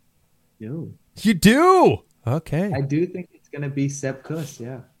 Or No. you do? Okay. I do think it's going to be Sepp Kuss,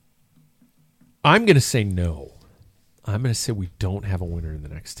 yeah. I'm going to say no. I'm going to say we don't have a winner in the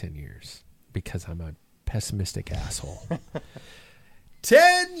next 10 years because I'm a pessimistic asshole.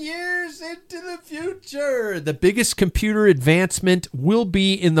 10 years into the future. The biggest computer advancement will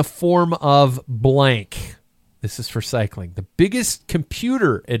be in the form of blank. This is for cycling. The biggest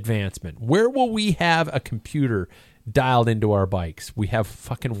computer advancement. Where will we have a computer dialed into our bikes? We have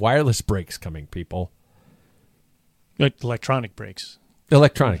fucking wireless brakes coming, people. Electronic brakes.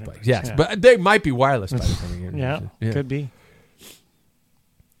 Electronic bikes, yes. Yeah. But they might be wireless by the time Yeah, could be.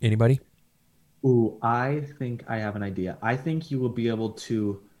 Anybody? Ooh, I think I have an idea. I think you will be able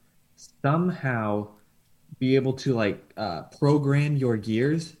to somehow be able to program your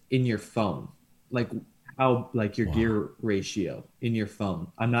gears in your phone, like your gear ratio in your phone.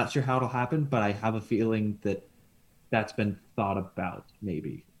 I'm not sure how it'll happen, but I have a feeling that that's been thought about.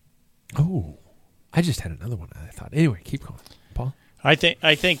 Maybe. Oh, I just had another one. I thought. Anyway, keep going, Paul. I think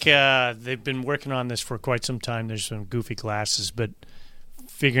they've been working on this for quite some time. There's some goofy glasses, but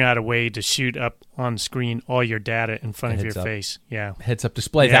figuring out a way to shoot up on screen all your data in front of your face. Yeah. Heads-up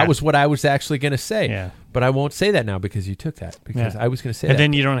display. Yeah. That was what I was actually going to say. Yeah. But I won't say that now because you took that. Because I was going to say that. And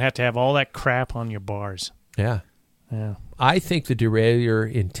then you don't have to have all that crap on your bars. Yeah. Yeah. I think the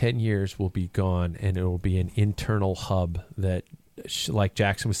derailleur in 10 years will be gone, and it will be an internal hub that, like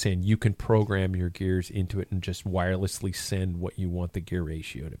Jackson was saying, you can program your gears into it and just wirelessly send what you want the gear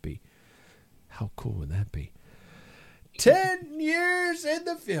ratio to be. How cool would that be? 10 years in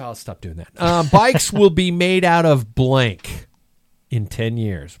the field. I'll stop doing that. Bikes will be made out of blank in 10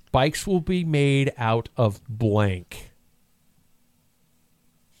 years. Bikes will be made out of blank.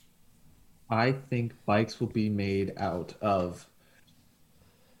 I think bikes will be made out of...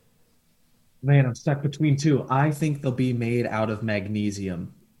 Man, I'm stuck between two. I think they'll be made out of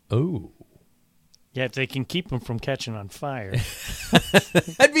magnesium. Oh. Yeah, if they can keep them from catching on fire.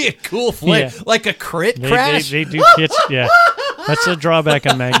 That'd be a cool flip. Yeah. Like a crit crash? They do kits, yeah. That's a drawback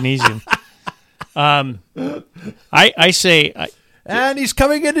on magnesium. I say... and he's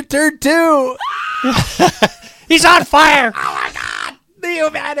coming into turn 2. He's on fire! Oh, my God. The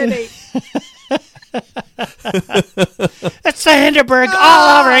humanity. It's the Hindenburg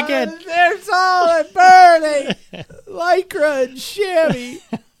all over again. There's all it burning. Lycra and chamois.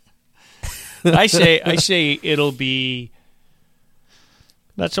 I say it'll be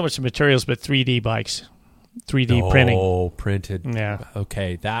not so much the materials, but 3D bikes, 3D printing. Oh, printed. Yeah.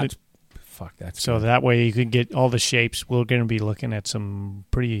 Okay, that's so good. that way you can get all the shapes. We're going to be looking at some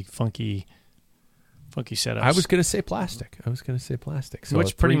pretty funky setups. I was going to say plastic. So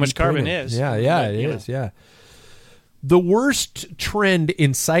which pretty much carbon is. Yeah, But, it you is. Yeah. The worst trend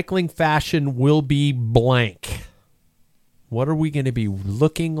in cycling fashion will be blank. What are we going to be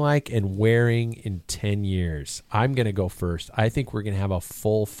looking like and wearing in 10 years? I'm going to go first. I think we're going to have a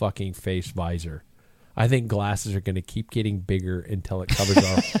full fucking face visor. I think glasses are going to keep getting bigger until it covers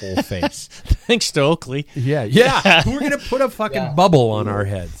our whole face. Thanks to Oakley. Yeah. We're going to put a fucking bubble on our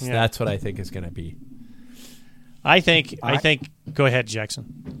heads. Yeah. That's what I think is going to be. I think. Go ahead,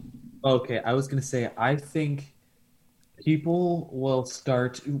 Jackson. Okay, I was going to say, I think people will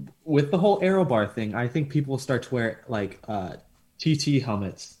start with the whole aero bar thing. I think people will start to wear TT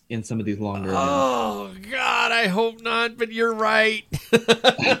helmets in some of these longer. Oh God, I hope not, but you're right.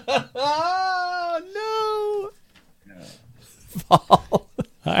 Oh no.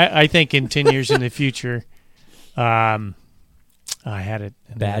 I think in 10 years in the future, I had it.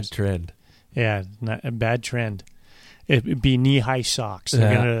 Bad trend. Yeah, not a bad trend. It'd be knee-high socks.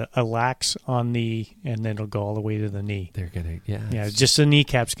 They're going to lax on and then it'll go all the way to the knee. They're going to, Yeah, just the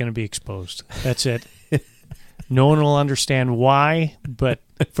kneecap's going to be exposed. That's it. No one will understand why, but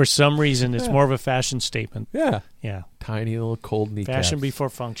for some reason, it's more of a fashion statement. Yeah. Yeah. Tiny little cold kneecaps. Fashion before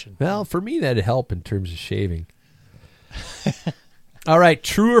function. Well, for me, that'd help in terms of shaving. All right,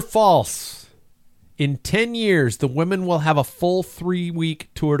 true or false? In 10 years, the women will have a full 3-week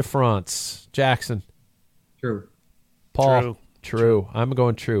Tour de France. Jackson. True. Paul. True. I'm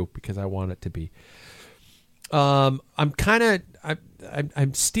going true because I want it to be. I'm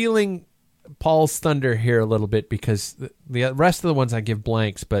stealing Paul's thunder here a little bit because the rest of the ones I give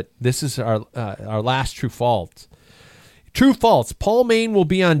blanks, but this is our last true false. True false. Paul Maine will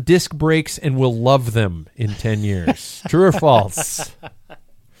be on disc brakes and will love them in 10 years. True or false?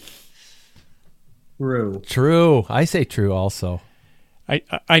 True. True. I say true also.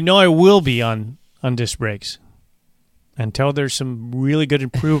 I know I will be on disc brakes until there's some really good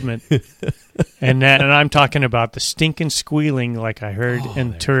improvement. and I'm talking about the stinking squealing like I heard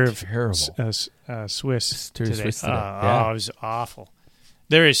in Tour of Swiss today. It was awful.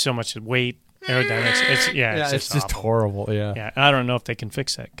 There is so much weight. Aerodynamics. It's just horrible. Yeah. Yeah. I don't know if they can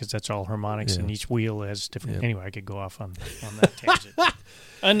fix that because that's all harmonics and each wheel has different. Yeah. Anyway, I could go off on that tangent.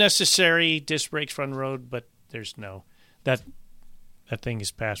 Unnecessary disc brakes front road, but there's no that thing is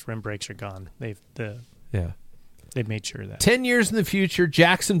past. Rim brakes are gone. They've made sure of that 10 years in the future,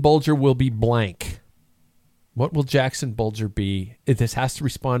 Jackson Bulger will be blank. What will Jackson Bulger be? If this has to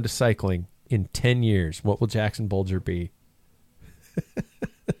respond to cycling in 10 years, what will Jackson Bulger be?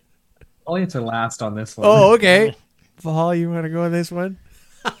 I'll answer last on this one. Oh, okay. Paul, you want to go on this one?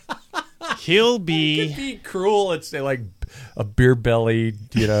 He'll be... It could be cruel and say, like, a beer-bellied,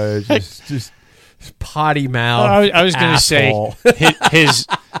 just potty mouth. I was going to say his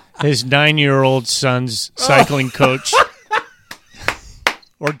 9-year-old son's cycling coach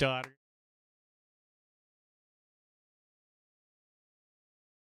or daughter.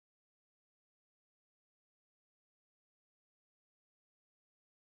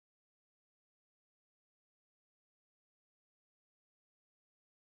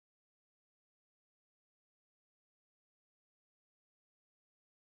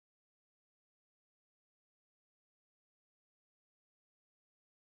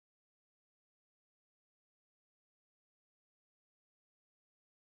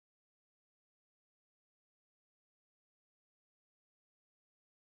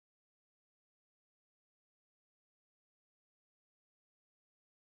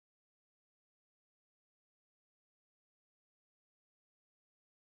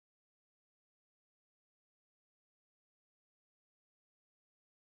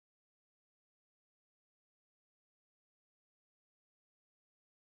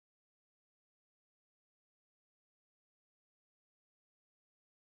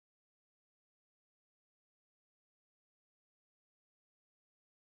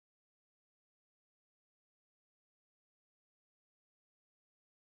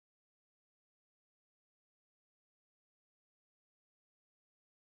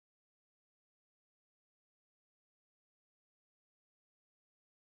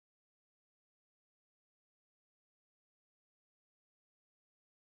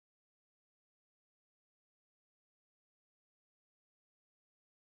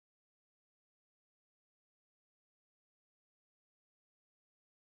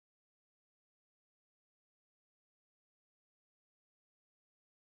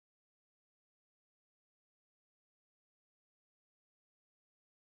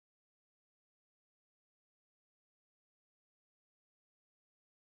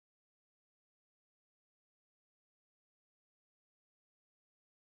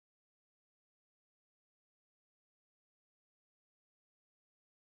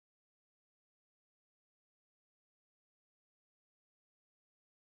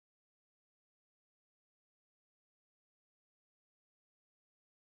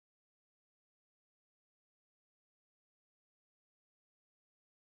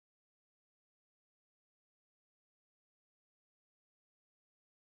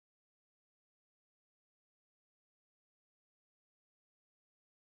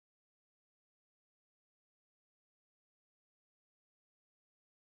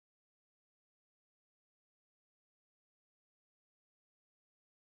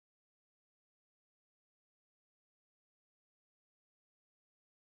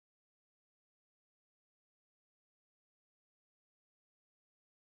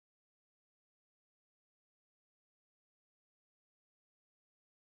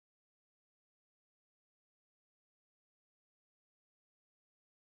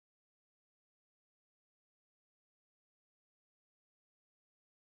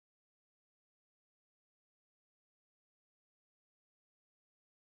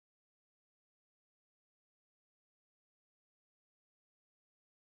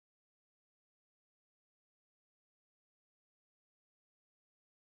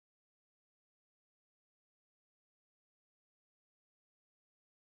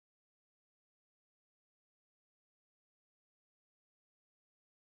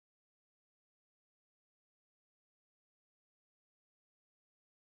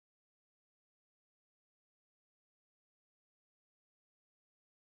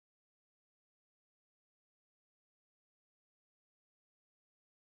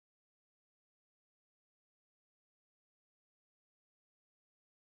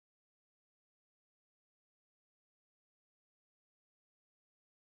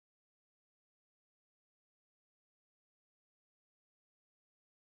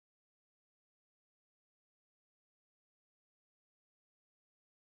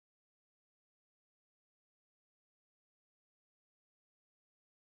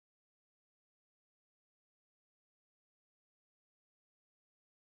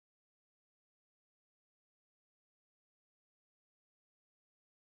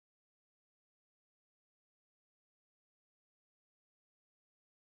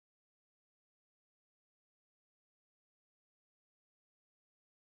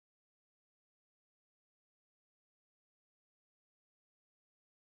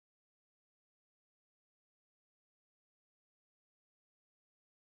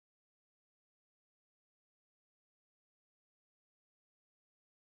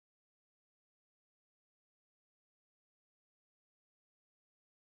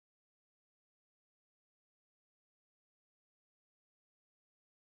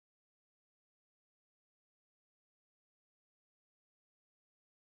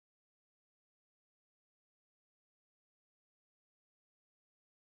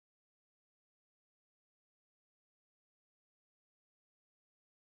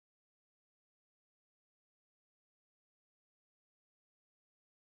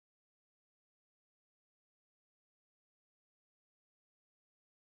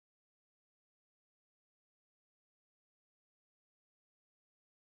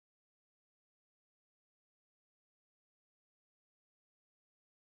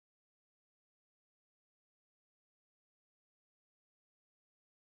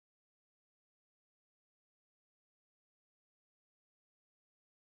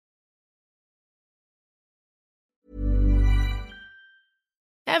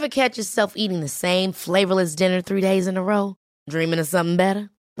 Ever catch yourself eating the same flavorless dinner 3 days in a row? Dreaming of something better?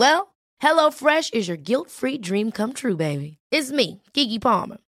 Well, HelloFresh is your guilt-free dream come true, baby. It's me, Keke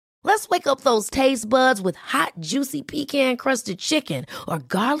Palmer. Let's wake up those taste buds with hot, juicy pecan-crusted chicken or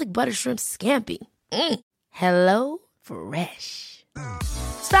garlic butter shrimp scampi. Hello Fresh.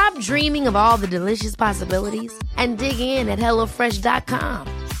 Stop dreaming of all the delicious possibilities and dig in at HelloFresh.com.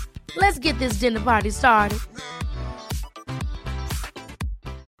 Let's get this dinner party started.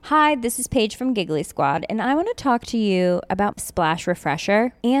 Hi, this is Paige from Giggly Squad, and I want to talk to you about Splash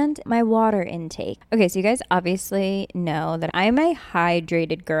Refresher and my water intake. Okay, so you guys obviously know that I'm a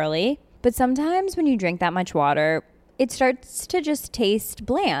hydrated girly, but sometimes when you drink that much water, it starts to just taste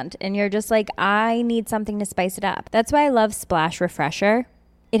bland, and you're just like, I need something to spice it up. That's why I love Splash Refresher.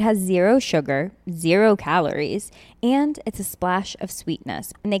 It has 0 sugar, 0 calories, and it's a splash of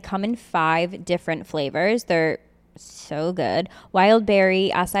sweetness. And they come in 5 different flavors. They're so good. Wild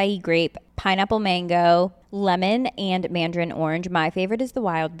berry, acai grape, pineapple mango, lemon, and mandarin orange. My favorite is the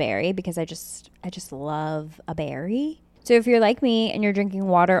wild berry because I just love a berry. So if you're like me and you're drinking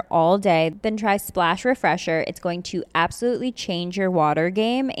water all day, then try Splash Refresher. It's going to absolutely change your water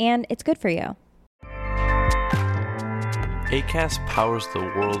game, and it's good for you. Acast powers the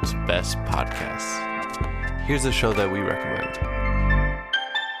world's best podcasts. Here's a show that we recommend.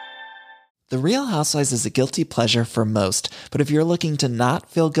 The Real Housewives is a guilty pleasure for most, but if you're looking to not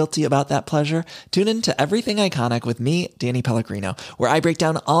feel guilty about that pleasure, tune in to Everything Iconic with me, Danny Pellegrino, where I break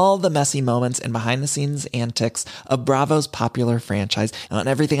down all the messy moments and behind-the-scenes antics of Bravo's popular franchise. And on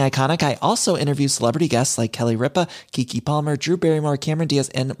Everything Iconic, I also interview celebrity guests like Kelly Ripa, Keke Palmer, Drew Barrymore, Cameron Diaz,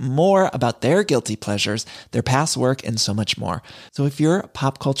 and more about their guilty pleasures, their past work, and so much more. So if you're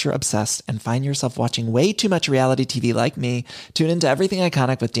pop culture obsessed and find yourself watching way too much reality TV like me, tune into Everything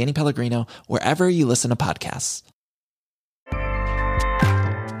Iconic with Danny Pellegrino, wherever you listen to podcasts.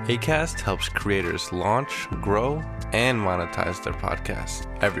 Acast helps creators launch, grow, and monetize their podcasts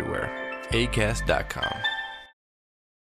everywhere. Acast.com.